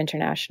thinking more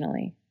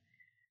internationally,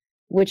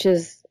 which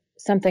is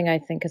something I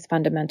think is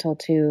fundamental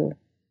to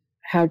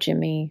how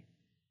Jimmie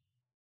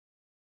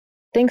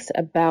thinks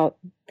about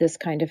this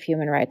kind of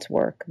human rights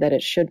work, that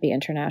it should be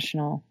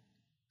international.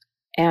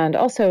 And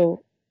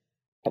also,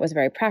 it was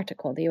very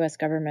practical. The U.S.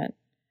 government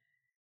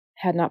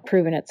had not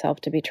proven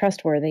itself to be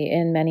trustworthy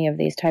in many of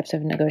these types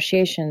of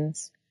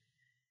negotiations.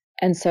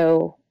 And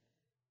so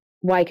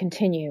why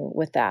continue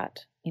with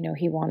that?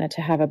 He wanted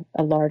to have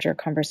a larger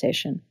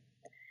conversation.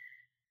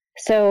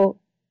 So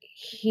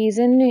he's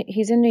in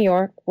New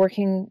York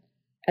working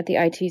at the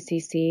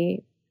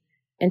ITCC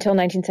until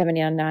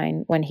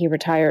 1979, when he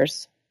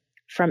retires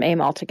from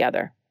AIM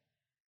altogether.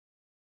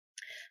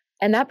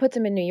 And that puts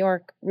him in New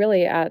York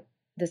really at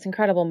this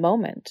incredible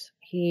moment.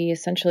 He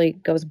essentially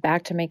goes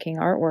back to making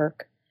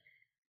artwork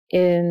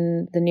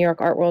in the New York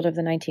art world of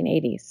the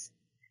 1980s.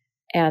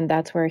 And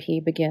that's where he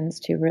begins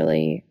to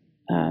really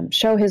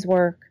show his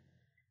work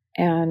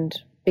and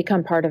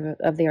become part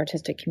of the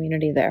artistic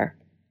community there.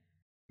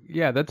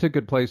 Yeah, that's a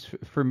good place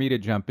for me to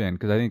jump in,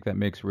 because I think that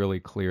makes really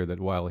clear that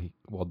while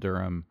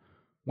Durham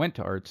went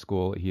to art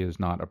school, he is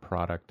not a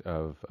product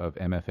of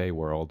MFA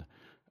world.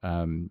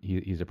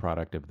 He's a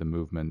product of the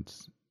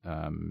movements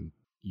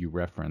you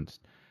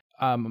referenced.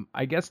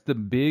 I guess the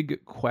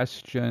big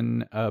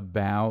question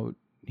about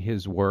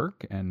his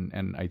work,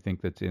 and I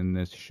think that's in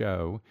this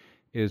show,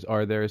 is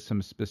are there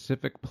some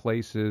specific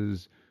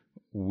places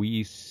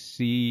we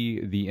see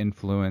the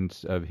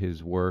influence of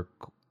his work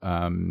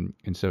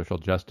in social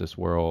justice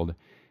world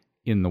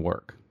in the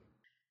work?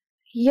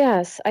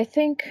 Yes, I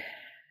think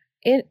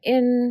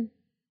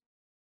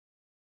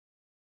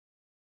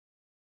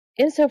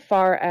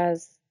insofar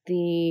as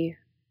the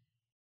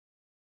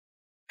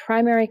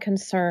primary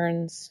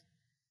concerns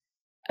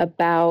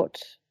about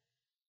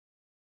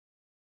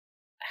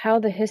how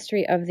the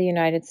history of the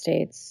United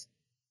States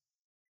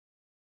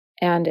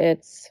and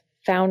its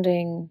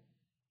founding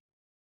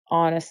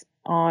on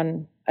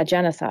a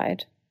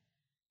genocide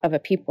of a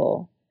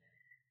people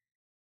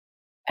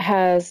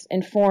has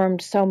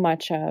informed so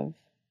much of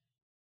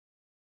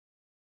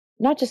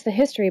not just the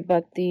history,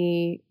 but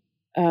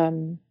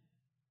in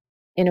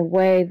a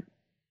way,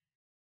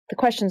 the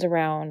questions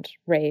around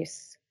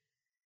race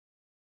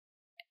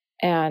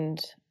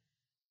and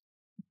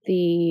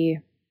the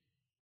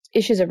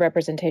issues of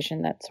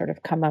representation that sort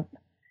of come up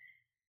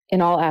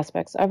in all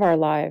aspects of our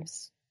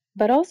lives.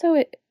 But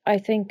also, I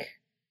think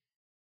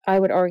I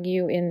would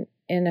argue in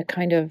a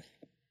kind of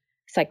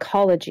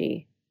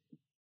psychology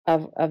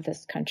of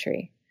this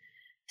country.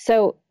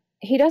 So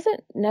he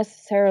doesn't,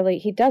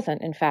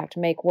 in fact,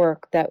 make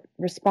work that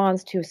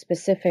responds to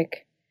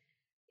specific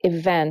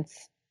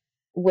events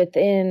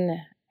within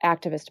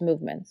activist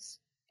movements.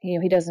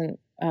 He doesn't,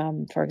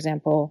 for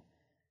example,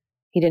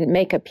 he didn't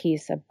make a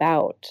piece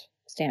about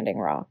Standing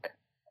Rock.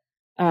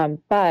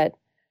 But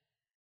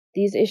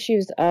these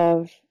issues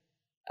of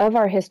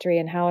our history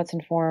and how it's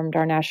informed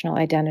our national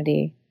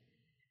identity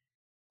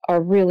are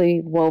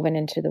really woven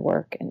into the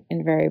work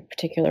in very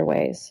particular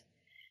ways.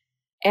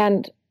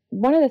 And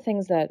one of the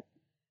things that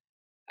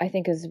I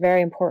think is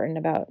very important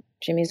about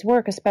Jimmie's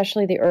work,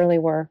 especially the early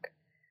work,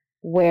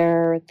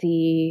 where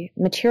the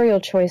material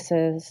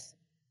choices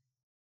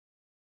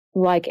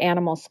like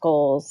animal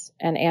skulls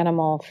and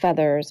animal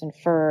feathers and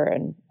fur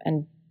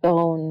and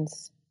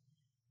bones,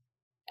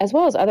 as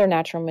well as other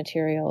natural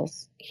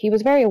materials, he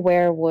was very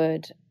aware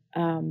would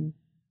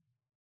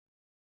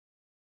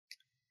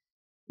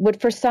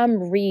for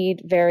some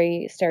read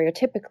very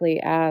stereotypically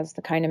as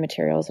the kind of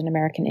materials an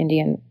American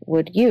Indian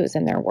would use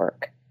in their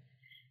work.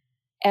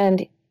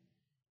 And,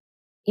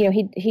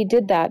 he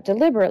did that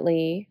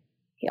deliberately.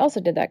 He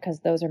also did that because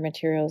those are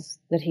materials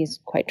that he's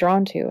quite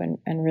drawn to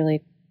and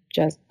really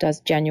just does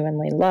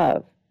genuinely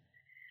love.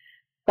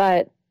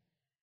 But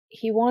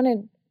he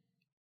wanted,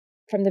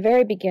 from the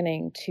very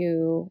beginning,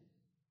 to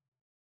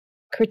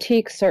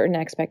critique certain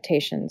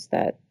expectations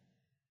that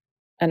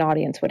an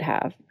audience would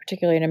have,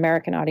 particularly an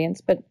American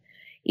audience, but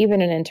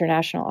even an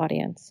international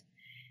audience.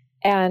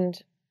 And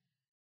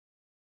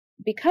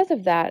because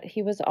of that,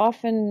 he was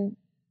often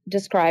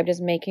described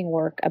as making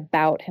work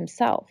about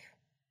himself,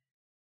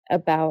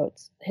 about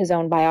his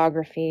own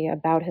biography,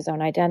 about his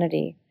own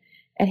identity.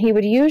 And he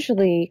would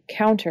usually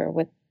counter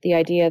with the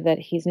idea that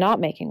he's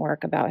not making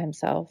work about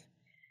himself.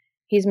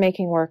 He's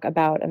making work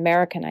about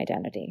American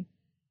identity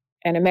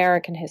and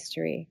American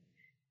history,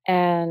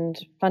 and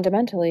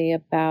fundamentally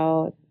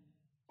about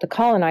the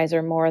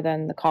colonizer more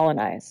than the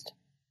colonized.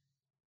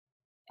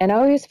 And I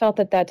always felt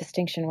that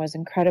distinction was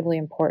incredibly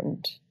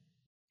important.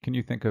 Can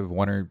you think of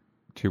one or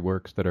two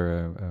works that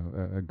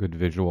are a good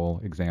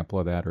visual example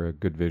of that, or a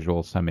good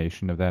visual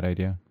summation of that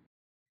idea?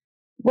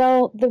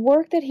 Well, the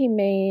work that he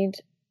made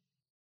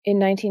in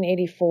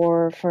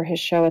 1984 for his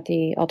show at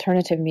the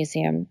Alternative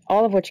Museum,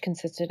 all of which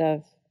consisted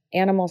of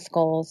animal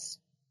skulls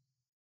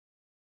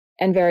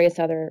and various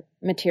other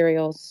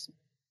materials,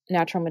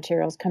 natural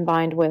materials,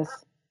 combined with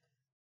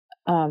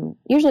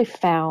usually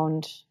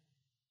found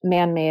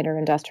man-made or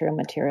industrial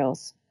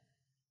materials.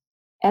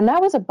 And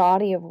that was a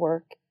body of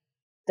work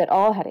that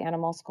all had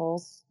animal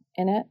skulls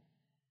in it.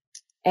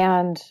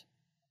 And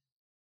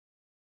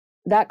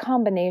that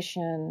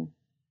combination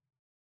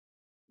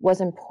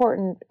was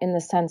important in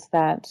the sense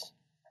that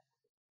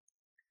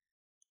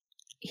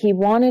he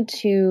wanted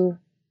to,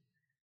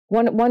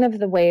 one of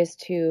the ways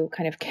to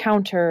kind of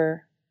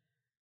counter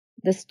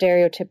the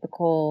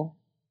stereotypical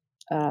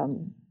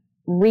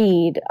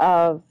read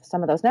of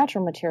some of those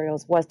natural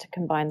materials was to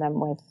combine them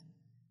with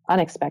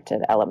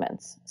unexpected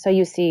elements. So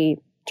you see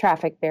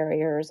traffic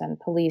barriers and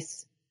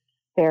police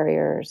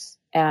barriers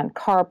and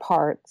car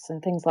parts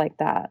and things like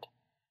that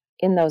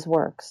in those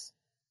works.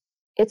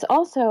 It's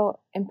also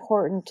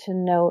important to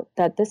note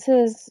that this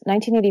is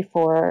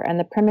 1984 and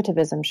the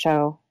Primitivism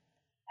show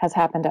has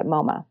happened at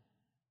MoMA.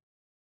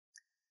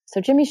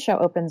 So Jimmie's show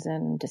opens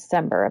in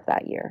December of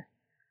that year.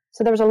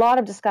 So there was a lot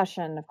of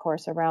discussion, of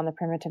course, around the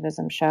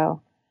Primitivism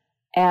show.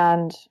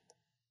 And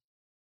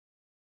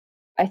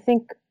I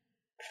think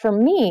for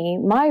me,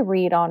 my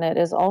read on it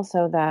is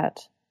also that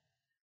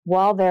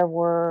while there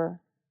were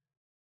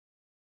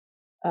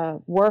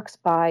works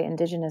by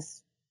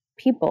indigenous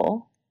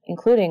people,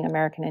 including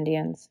American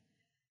Indians,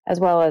 as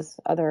well as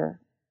other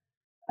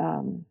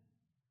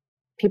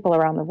people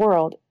around the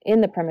world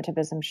in the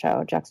Primitivism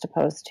show,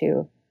 juxtaposed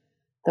to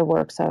the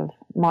works of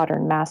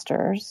modern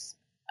masters,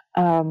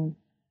 all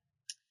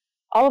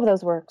of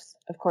those works,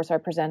 of course, are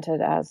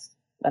presented as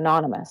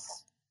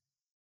anonymous.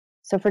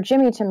 So for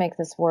Jimmie to make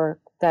this work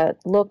that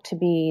looked to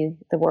be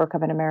the work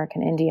of an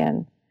American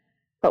Indian,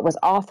 but was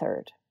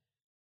authored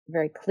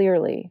very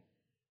clearly,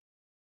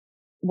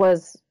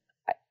 was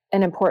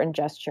an important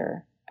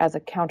gesture as a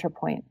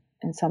counterpoint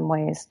in some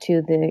ways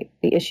to the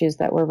issues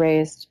that were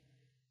raised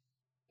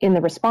in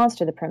the response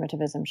to the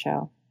Primitivism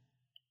show.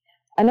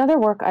 Another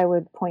work I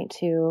would point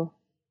to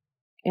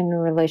in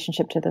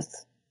relationship to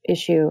this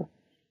issue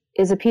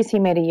is a piece he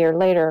made a year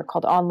later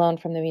called On Loan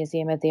from the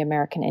Museum of the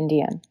American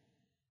Indian,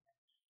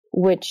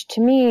 which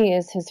to me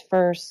is his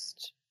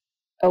first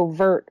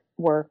overt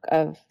work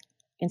of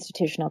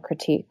institutional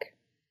critique,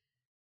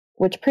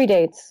 which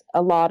predates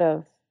a lot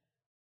of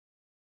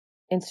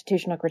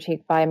institutional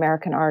critique by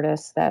American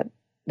artists that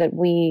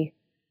we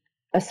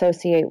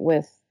associate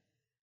with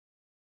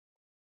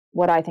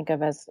what I think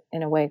of as,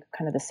 in a way,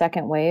 kind of the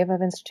second wave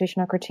of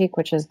institutional critique,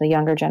 which is the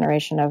younger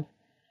generation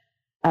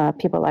of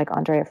people like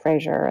Andrea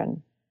Fraser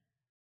and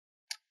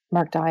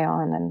Mark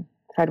Dion and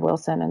Fred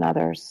Wilson and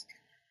others.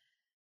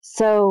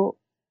 So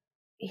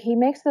he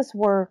makes this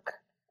work,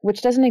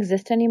 which doesn't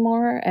exist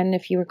anymore. And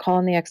if you recall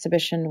in the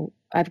exhibition,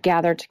 I've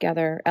gathered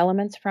together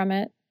elements from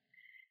it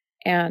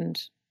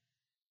and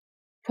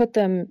put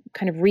them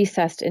kind of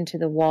recessed into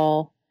the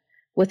wall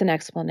with an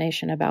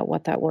explanation about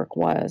what that work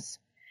was.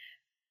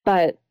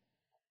 But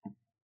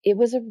it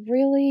was a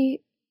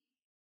really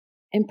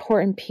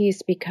important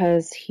piece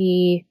because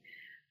he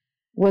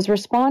was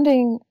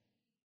responding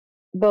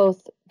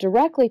both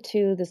directly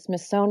to the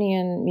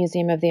Smithsonian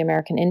Museum of the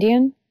American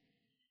Indian.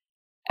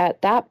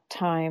 At that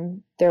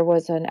time, there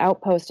was an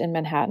outpost in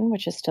Manhattan,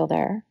 which is still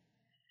there.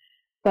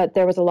 But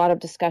there was a lot of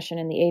discussion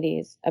in the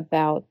 80s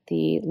about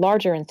the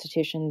larger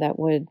institution that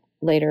would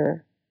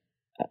later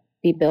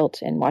be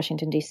built in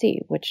Washington,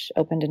 D.C., which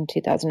opened in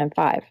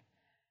 2005.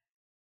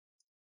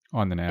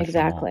 On the National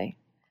Exactly. Mall.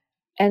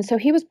 And so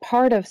he was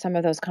part of some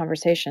of those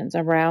conversations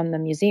around the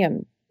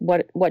museum.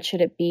 What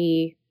should it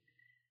be?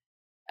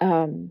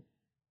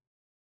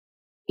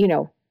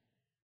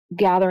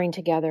 Gathering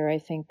together, I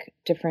think,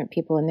 different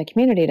people in the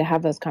community to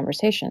have those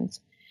conversations.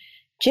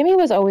 Jimmie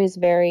was always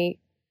very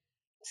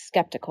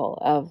skeptical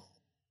of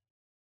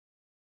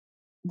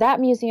that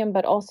museum,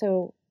 but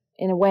also,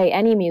 in a way,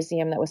 any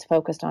museum that was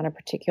focused on a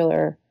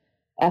particular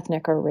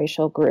ethnic or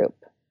racial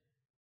group.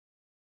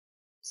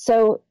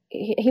 So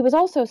he was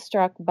also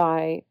struck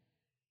by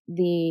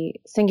the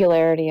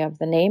singularity of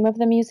the name of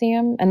the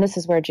museum, and this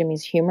is where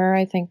Jimmie's humor,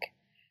 I think,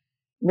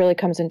 really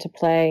comes into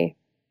play.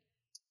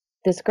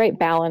 This great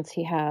balance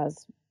he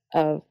has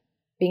of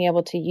being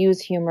able to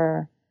use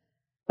humor,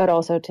 but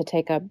also to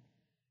take up,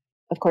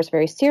 of course,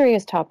 very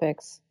serious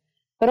topics,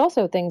 but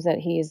also things that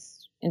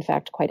he's, in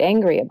fact, quite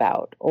angry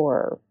about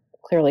or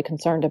clearly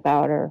concerned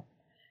about or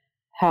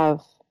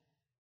have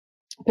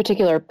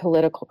particular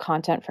political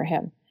content for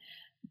him.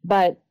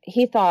 But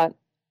he thought,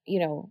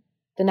 the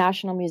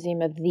National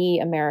Museum of the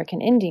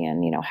American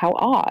Indian, how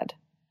odd.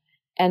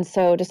 And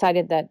so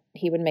decided that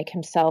he would make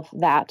himself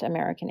that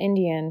American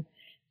Indian,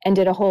 and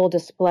did a whole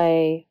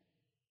display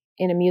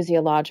in a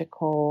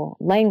museological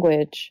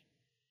language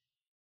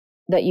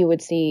that you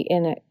would see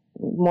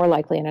more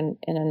likely in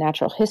a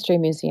natural history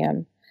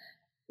museum,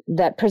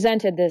 that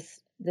presented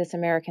this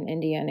American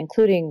Indian,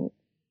 including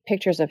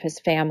pictures of his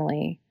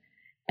family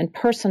and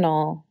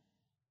personal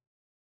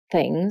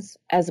things,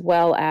 as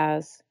well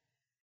as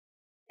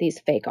these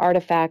fake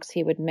artifacts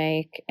he would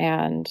make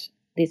and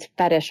these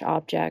fetish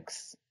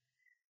objects,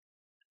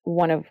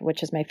 one of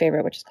which is my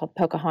favorite, which is called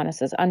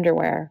Pocahontas's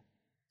underwear.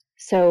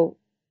 So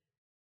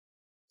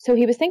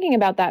he was thinking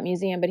about that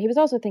museum, but he was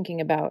also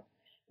thinking about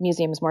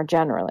museums more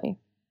generally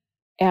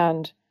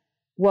and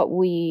what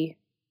we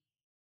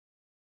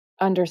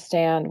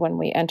understand when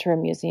we enter a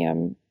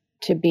museum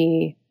to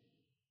be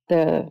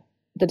the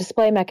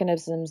display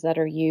mechanisms that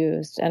are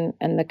used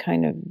and the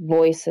kind of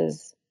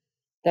voices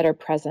that are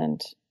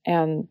present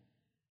and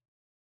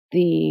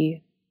the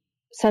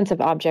sense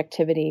of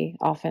objectivity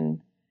often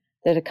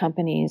that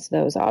accompanies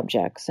those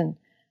objects and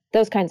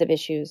those kinds of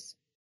issues.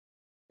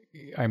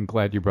 I'm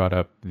glad you brought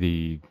up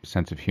the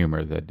sense of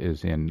humor that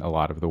is in a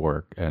lot of the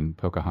work. And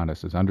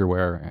Pocahontas's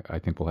underwear, I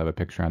think we'll have a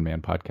picture on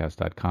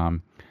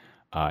manpodcast.com,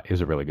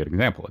 is a really good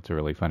example. It's a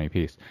really funny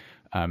piece.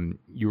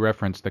 You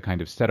referenced the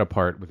kind of set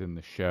apart within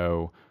the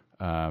show.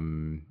 I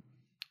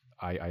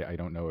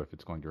don't know if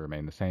it's going to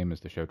remain the same as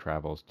the show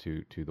travels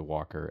to the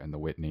Walker and the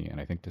Whitney, and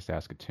I think to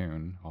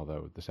Saskatoon,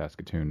 although the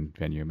Saskatoon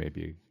venue may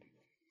be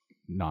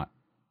not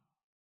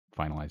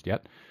finalized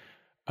yet.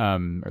 Or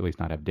at least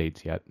not have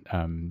dates yet,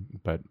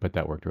 but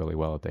that worked really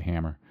well at the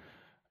Hammer.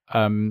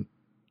 One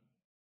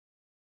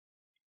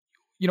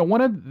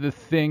of the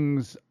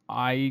things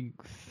I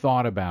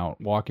thought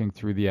about walking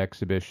through the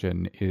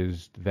exhibition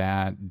is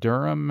that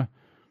Durham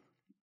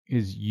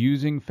is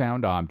using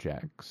found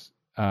objects,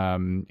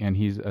 and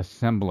he's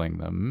assembling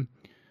them,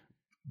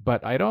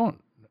 but I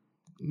don't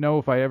know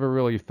if I ever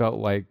really felt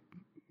like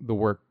the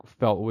work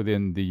felt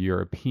within the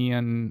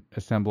European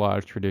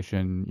assemblage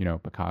tradition,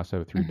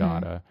 Picasso through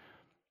Dada,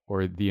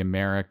 or the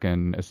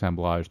American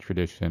assemblage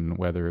tradition,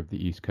 whether of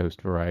the East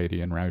Coast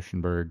variety in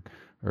Rauschenberg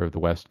or of the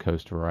West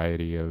Coast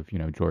variety of,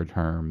 George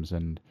Herms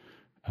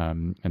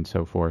and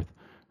so forth.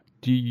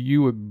 Do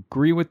you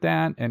agree with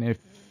that? And if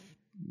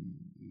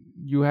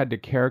you had to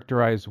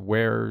characterize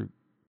where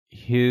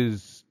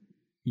his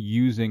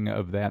using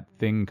of that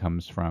thing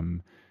comes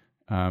from,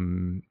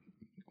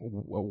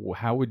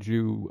 how would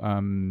you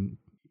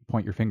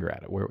point your finger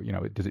at it? Where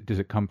does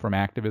it come from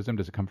activism?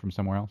 Does it come from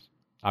somewhere else?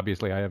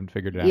 Obviously, I haven't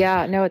figured it out.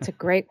 Yeah, no, it's a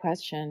great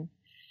question.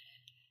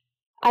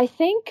 I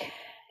think,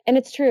 and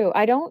it's true,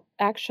 I don't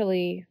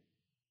actually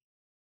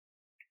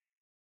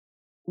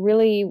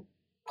really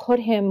put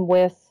him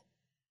with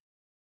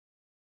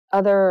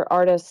other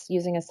artists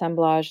using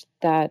assemblage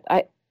that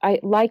I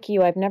like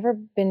you, I've never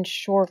been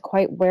sure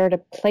quite where to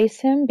place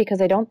him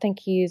because I don't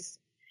think he's,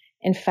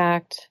 in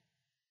fact,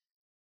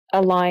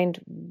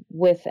 aligned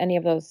with any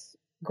of those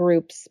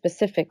groups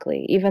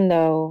specifically, even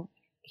though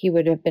he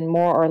would have been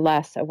more or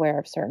less aware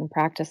of certain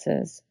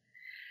practices.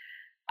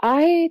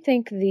 I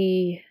think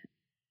the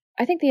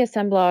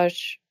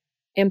assemblage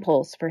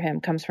impulse for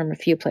him comes from a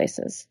few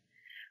places.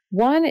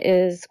 One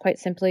is quite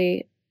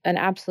simply an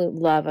absolute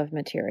love of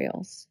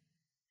materials.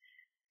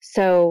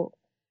 So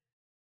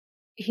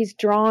he's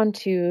drawn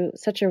to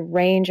such a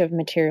range of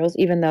materials,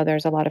 even though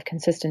there's a lot of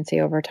consistency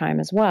over time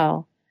as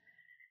well.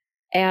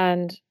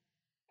 And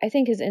I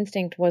think his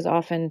instinct was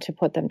often to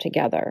put them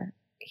together.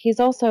 He's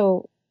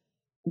also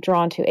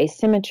drawn to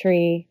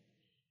asymmetry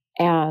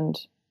and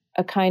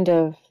a kind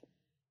of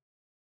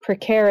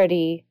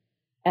precarity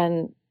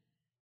and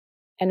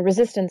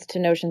resistance to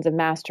notions of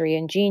mastery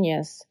and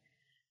genius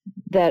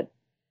that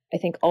I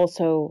think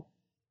also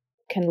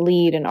can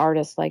lead an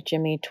artist like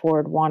Jimmie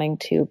toward wanting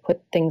to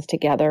put things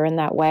together in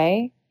that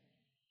way.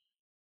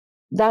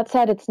 That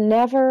said, it's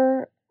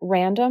never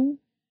random.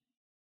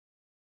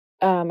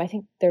 I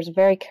think there's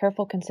very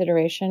careful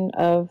consideration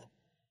of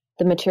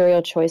the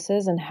material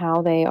choices and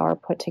how they are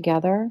put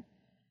together.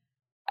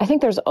 I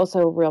think there's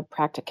also real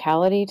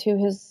practicality to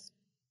his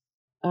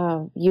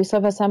use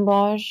of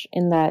assemblage,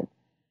 in that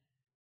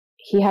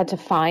he had to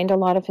find a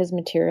lot of his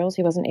materials.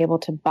 He wasn't able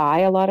to buy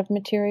a lot of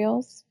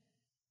materials.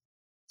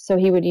 So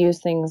he would use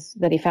things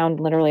that he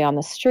found literally on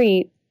the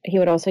street. He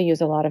would also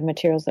use a lot of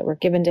materials that were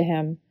given to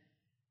him,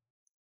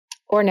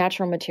 or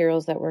natural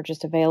materials that were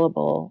just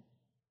available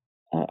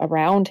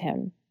around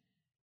him.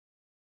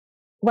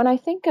 When I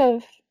think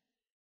of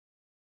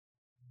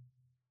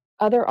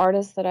other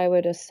artists that I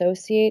would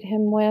associate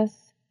him with,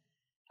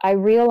 I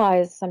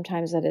realize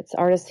sometimes that it's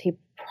artists he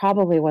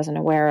probably wasn't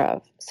aware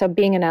of. So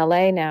being in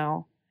LA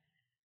now,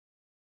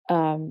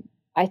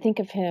 I think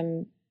of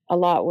him a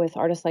lot with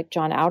artists like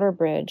John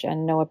Outerbridge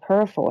and Noah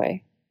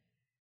Purifoy,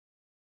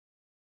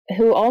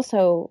 who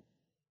also,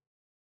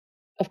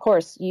 of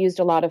course, used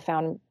a lot of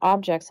found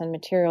objects and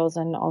materials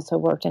and also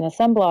worked in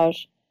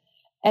assemblage.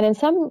 And in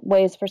some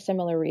ways for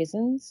similar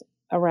reasons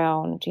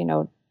around,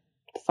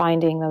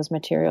 finding those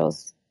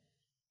materials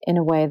in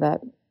a way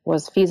that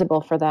was feasible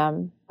for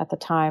them at the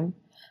time.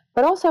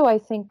 But also, I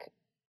think,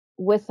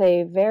 with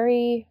a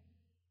very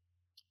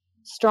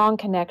strong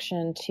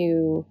connection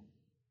to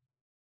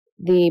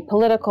the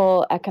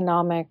political,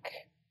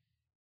 economic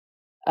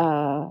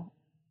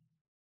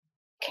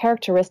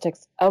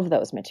characteristics of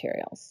those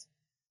materials.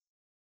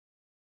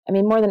 I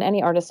mean, more than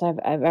any artist I've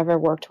ever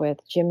worked with,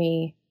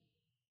 Jimmie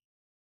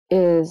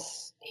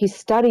he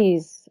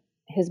studies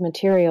his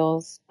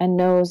materials and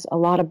knows a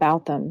lot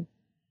about them.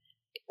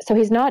 So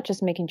he's not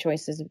just making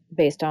choices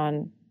based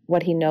on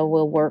what he know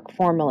will work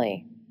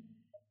formally,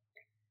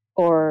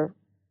 or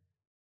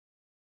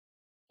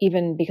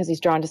even because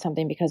he's drawn to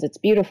something because it's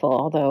beautiful,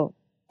 although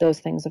those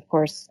things, of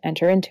course,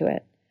 enter into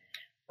it.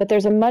 But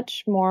there's a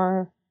much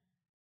more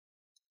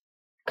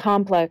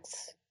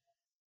complex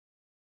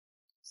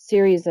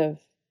series of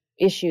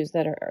issues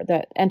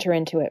that enter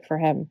into it for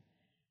him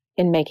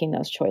in making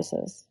those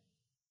choices.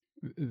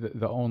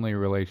 The only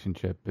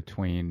relationship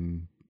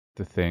between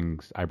the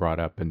things I brought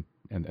up and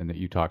that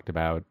you talked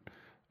about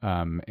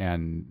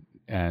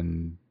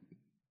and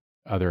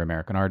other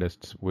American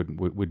artists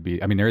would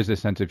be, I mean, there is a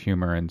sense of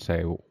humor in,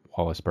 say,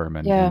 Wallace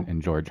Berman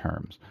and George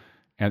Herms,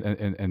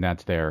 and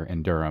that's there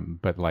in Durham.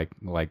 But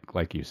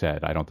like you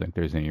said, I don't think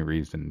there's any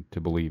reason to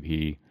believe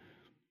he,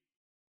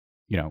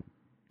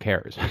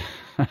 cares,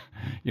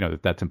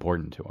 that's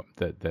important to him.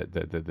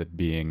 That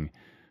being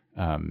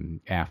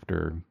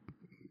after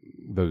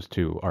those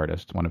two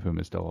artists, one of whom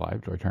is still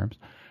alive, George Herms,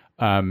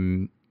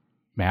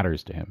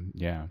 matters to him.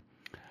 Yeah.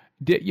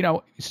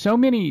 So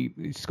many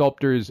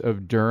sculptors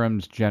of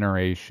Durham's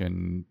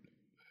generation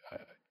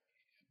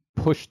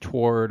pushed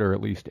toward, or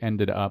at least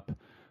ended up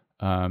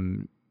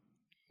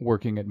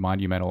working at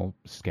monumental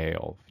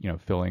scale,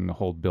 filling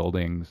whole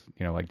buildings,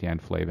 like Dan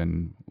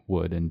Flavin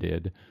would and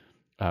did,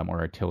 or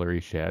artillery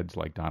sheds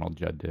like Donald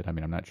Judd did. I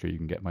mean, I'm not sure you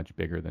can get much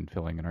bigger than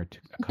filling a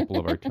couple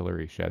of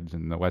artillery sheds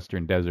in the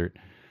Western Desert.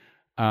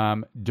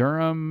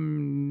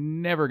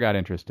 Durham never got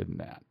interested in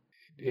that.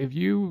 Have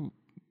you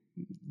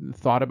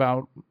thought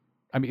about,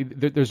 I mean,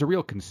 there's a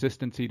real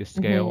consistency to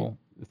scale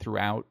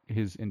throughout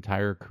his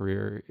entire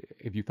career.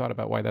 Have you thought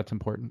about why that's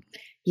important?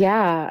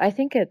 Yeah, I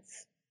think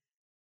it's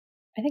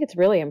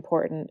really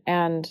important,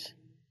 and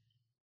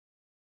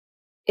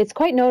it's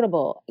quite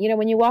notable.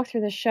 When you walk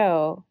through the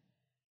show,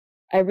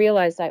 I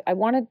realized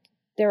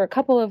there were a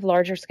couple of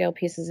larger scale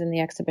pieces in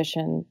the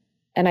exhibition,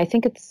 and I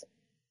think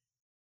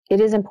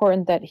it is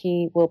important that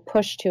he will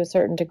push to a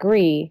certain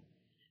degree,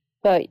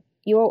 but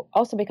you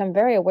also become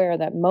very aware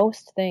that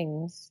most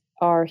things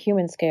are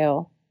human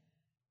scale,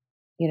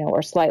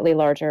 or slightly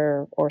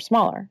larger or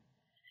smaller.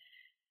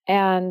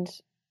 And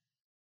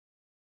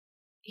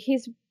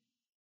he's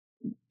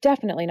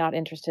definitely not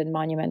interested in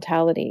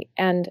monumentality.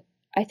 And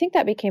I think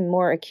that became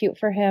more acute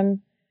for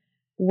him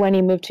when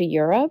he moved to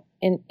Europe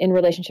in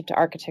relationship to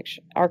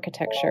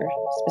architecture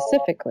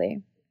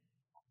specifically.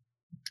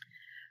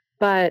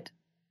 But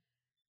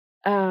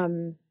I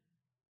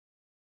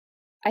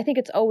think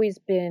it's always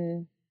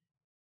been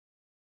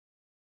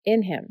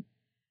in him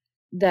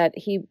that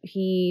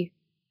he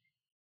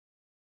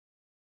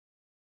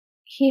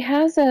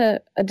has a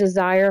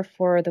desire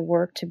for the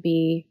work to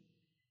be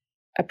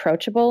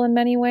approachable in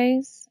many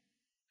ways.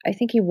 I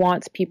think he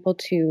wants people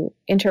to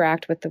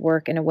interact with the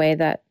work in a way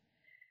that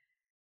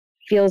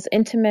feels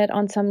intimate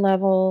on some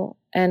level,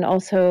 and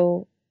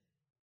also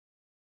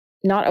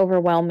not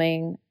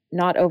overwhelming,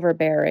 not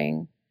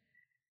overbearing.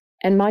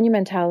 And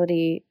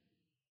monumentality,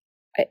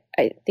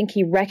 I think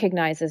he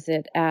recognizes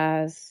it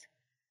as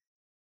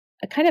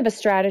a kind of a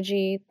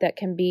strategy that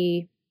can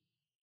lead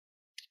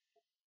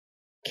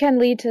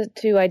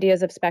to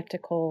ideas of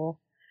spectacle,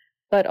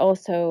 but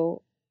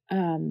also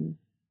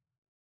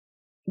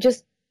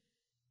just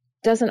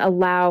doesn't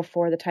allow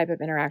for the type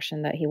of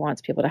interaction that he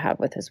wants people to have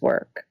with his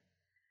work.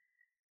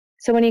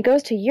 So when he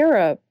goes to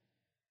Europe,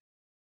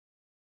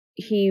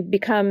 he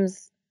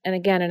becomes, and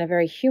again in a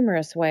very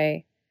humorous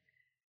way,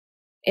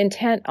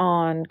 intent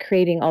on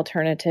creating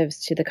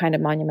alternatives to the kind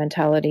of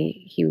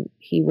monumentality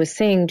he was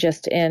seeing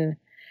just in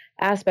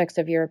aspects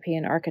of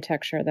European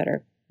architecture that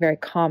are very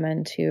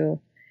common to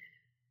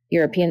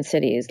European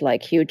cities,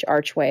 like huge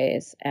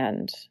archways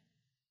and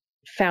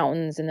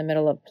fountains in the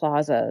middle of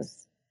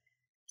plazas.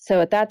 So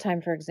at that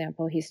time, for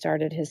example, he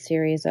started his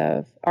series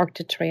of Arc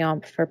de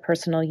Triomphe for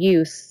personal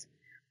use,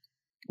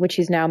 which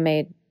he's now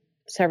made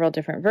several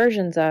different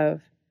versions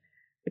of,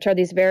 which are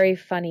these very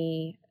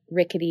funny,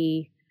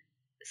 rickety,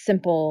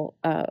 simple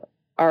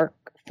arc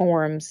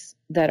forms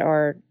that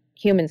are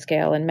human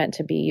scale and meant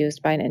to be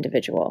used by an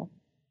individual.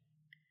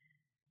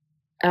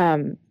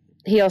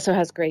 He also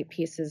has great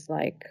pieces,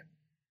 like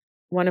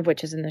one of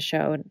which is in the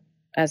show,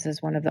 as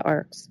is one of the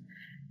arcs,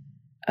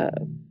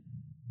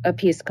 a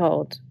piece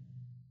called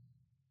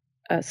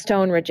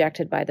Stone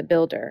Rejected by the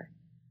Builder.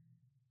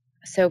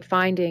 So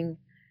finding,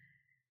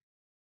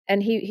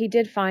 and he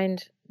did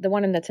find the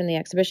one that's in the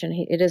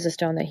exhibition, it is a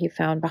stone that he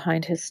found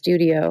behind his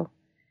studio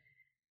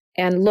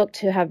and looked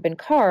to have been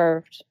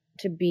carved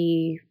to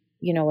be,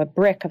 a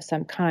brick of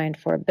some kind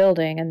for a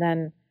building, and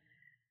then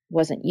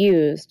wasn't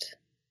used.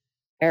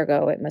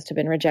 Ergo, it must have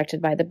been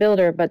rejected by the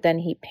builder, but then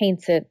he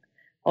paints it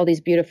all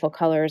these beautiful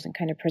colors and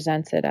kind of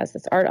presents it as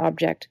this art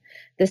object,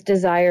 this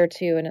desire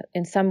to,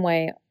 in some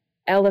way,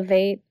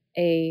 elevate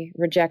a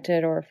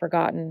rejected or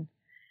forgotten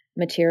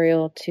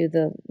material to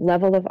the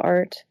level of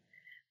art,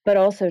 but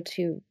also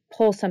to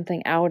pull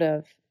something out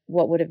of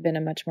what would have been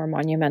a much more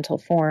monumental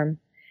form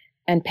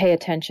and pay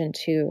attention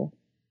to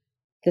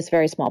this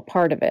very small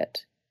part of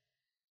it.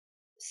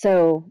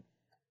 So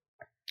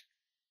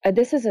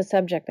this is a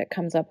subject that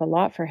comes up a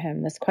lot for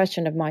him, this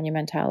question of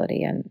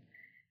monumentality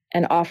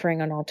and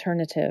offering an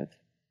alternative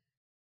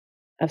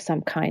of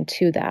some kind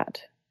to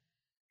that.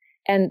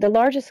 And the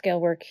largest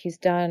scale work he's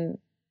done,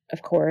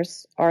 of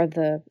course, are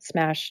the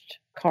smashed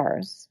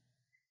cars.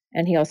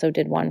 And he also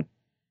did one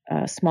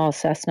small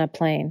Cessna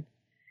plane.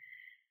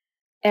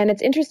 And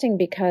it's interesting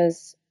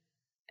because,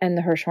 and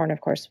the Hirshhorn,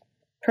 of course,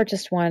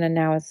 purchased one, and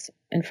now it's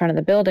in front of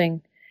the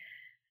building.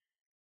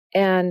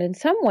 And in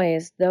some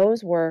ways,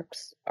 those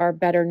works are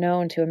better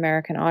known to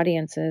American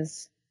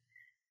audiences,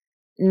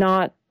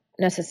 not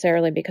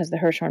necessarily because the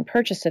Hirshhorn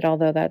purchased it,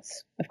 although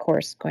that's, of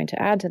course, going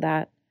to add to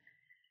that,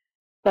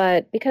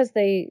 but because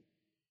they're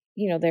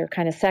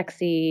kind of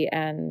sexy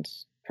and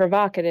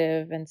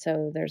provocative, and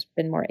so there's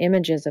been more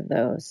images of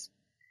those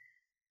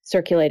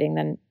circulating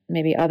than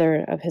maybe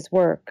other of his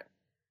work.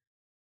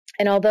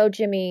 And although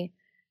Jimmie,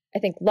 I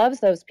think, loves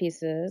those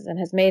pieces and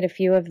has made a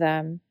few of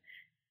them,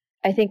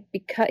 I think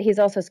because he's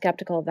also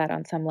skeptical of that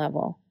on some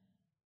level,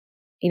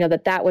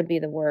 that would be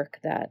the work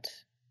that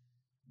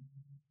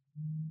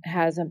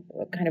has a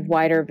kind of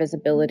wider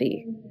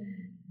visibility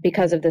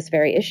because of this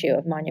very issue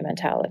of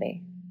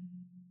monumentality.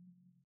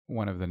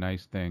 One of the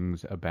nice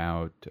things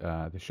about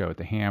the show at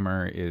the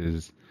Hammer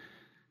is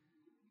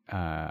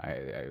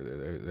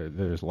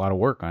there's a lot of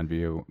work on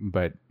view,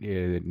 but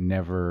it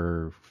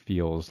never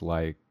feels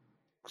like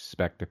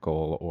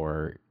spectacle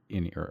or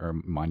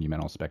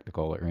monumental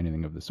spectacle or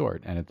anything of the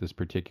sort. And at this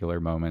particular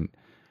moment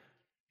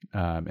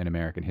in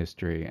American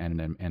history and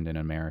in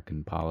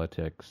American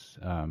politics,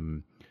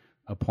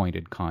 a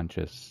pointed,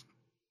 conscious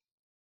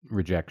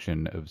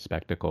rejection of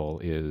spectacle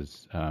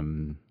is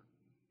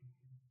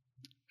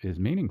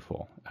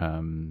meaningful.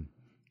 I'm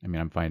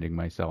finding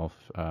myself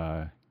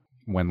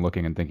when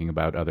looking and thinking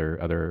about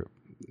other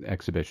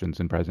exhibitions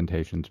and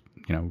presentations,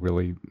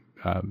 really.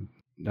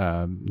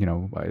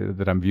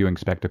 That I'm viewing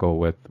spectacle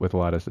with a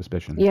lot of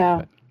suspicion. Yeah.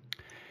 But,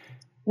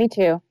 me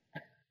too.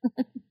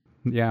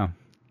 Yeah.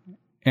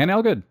 Anne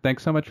Ellegood,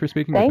 thanks so much for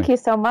speaking with me. Thank you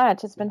so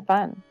much. It's been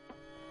fun.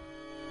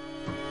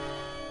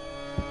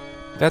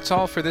 That's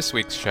all for this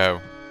week's show.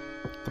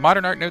 The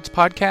Modern Art Notes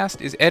podcast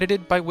is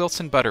edited by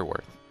Wilson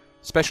Butterworth.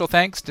 Special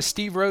thanks to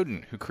Steve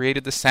Roden, who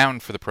created the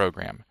sound for the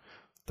program.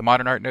 The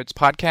Modern Art Notes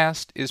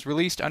podcast is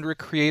released under a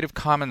Creative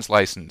Commons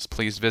license.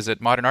 Please visit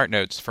Modern Art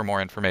Notes for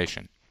more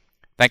information.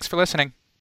 Thanks for listening.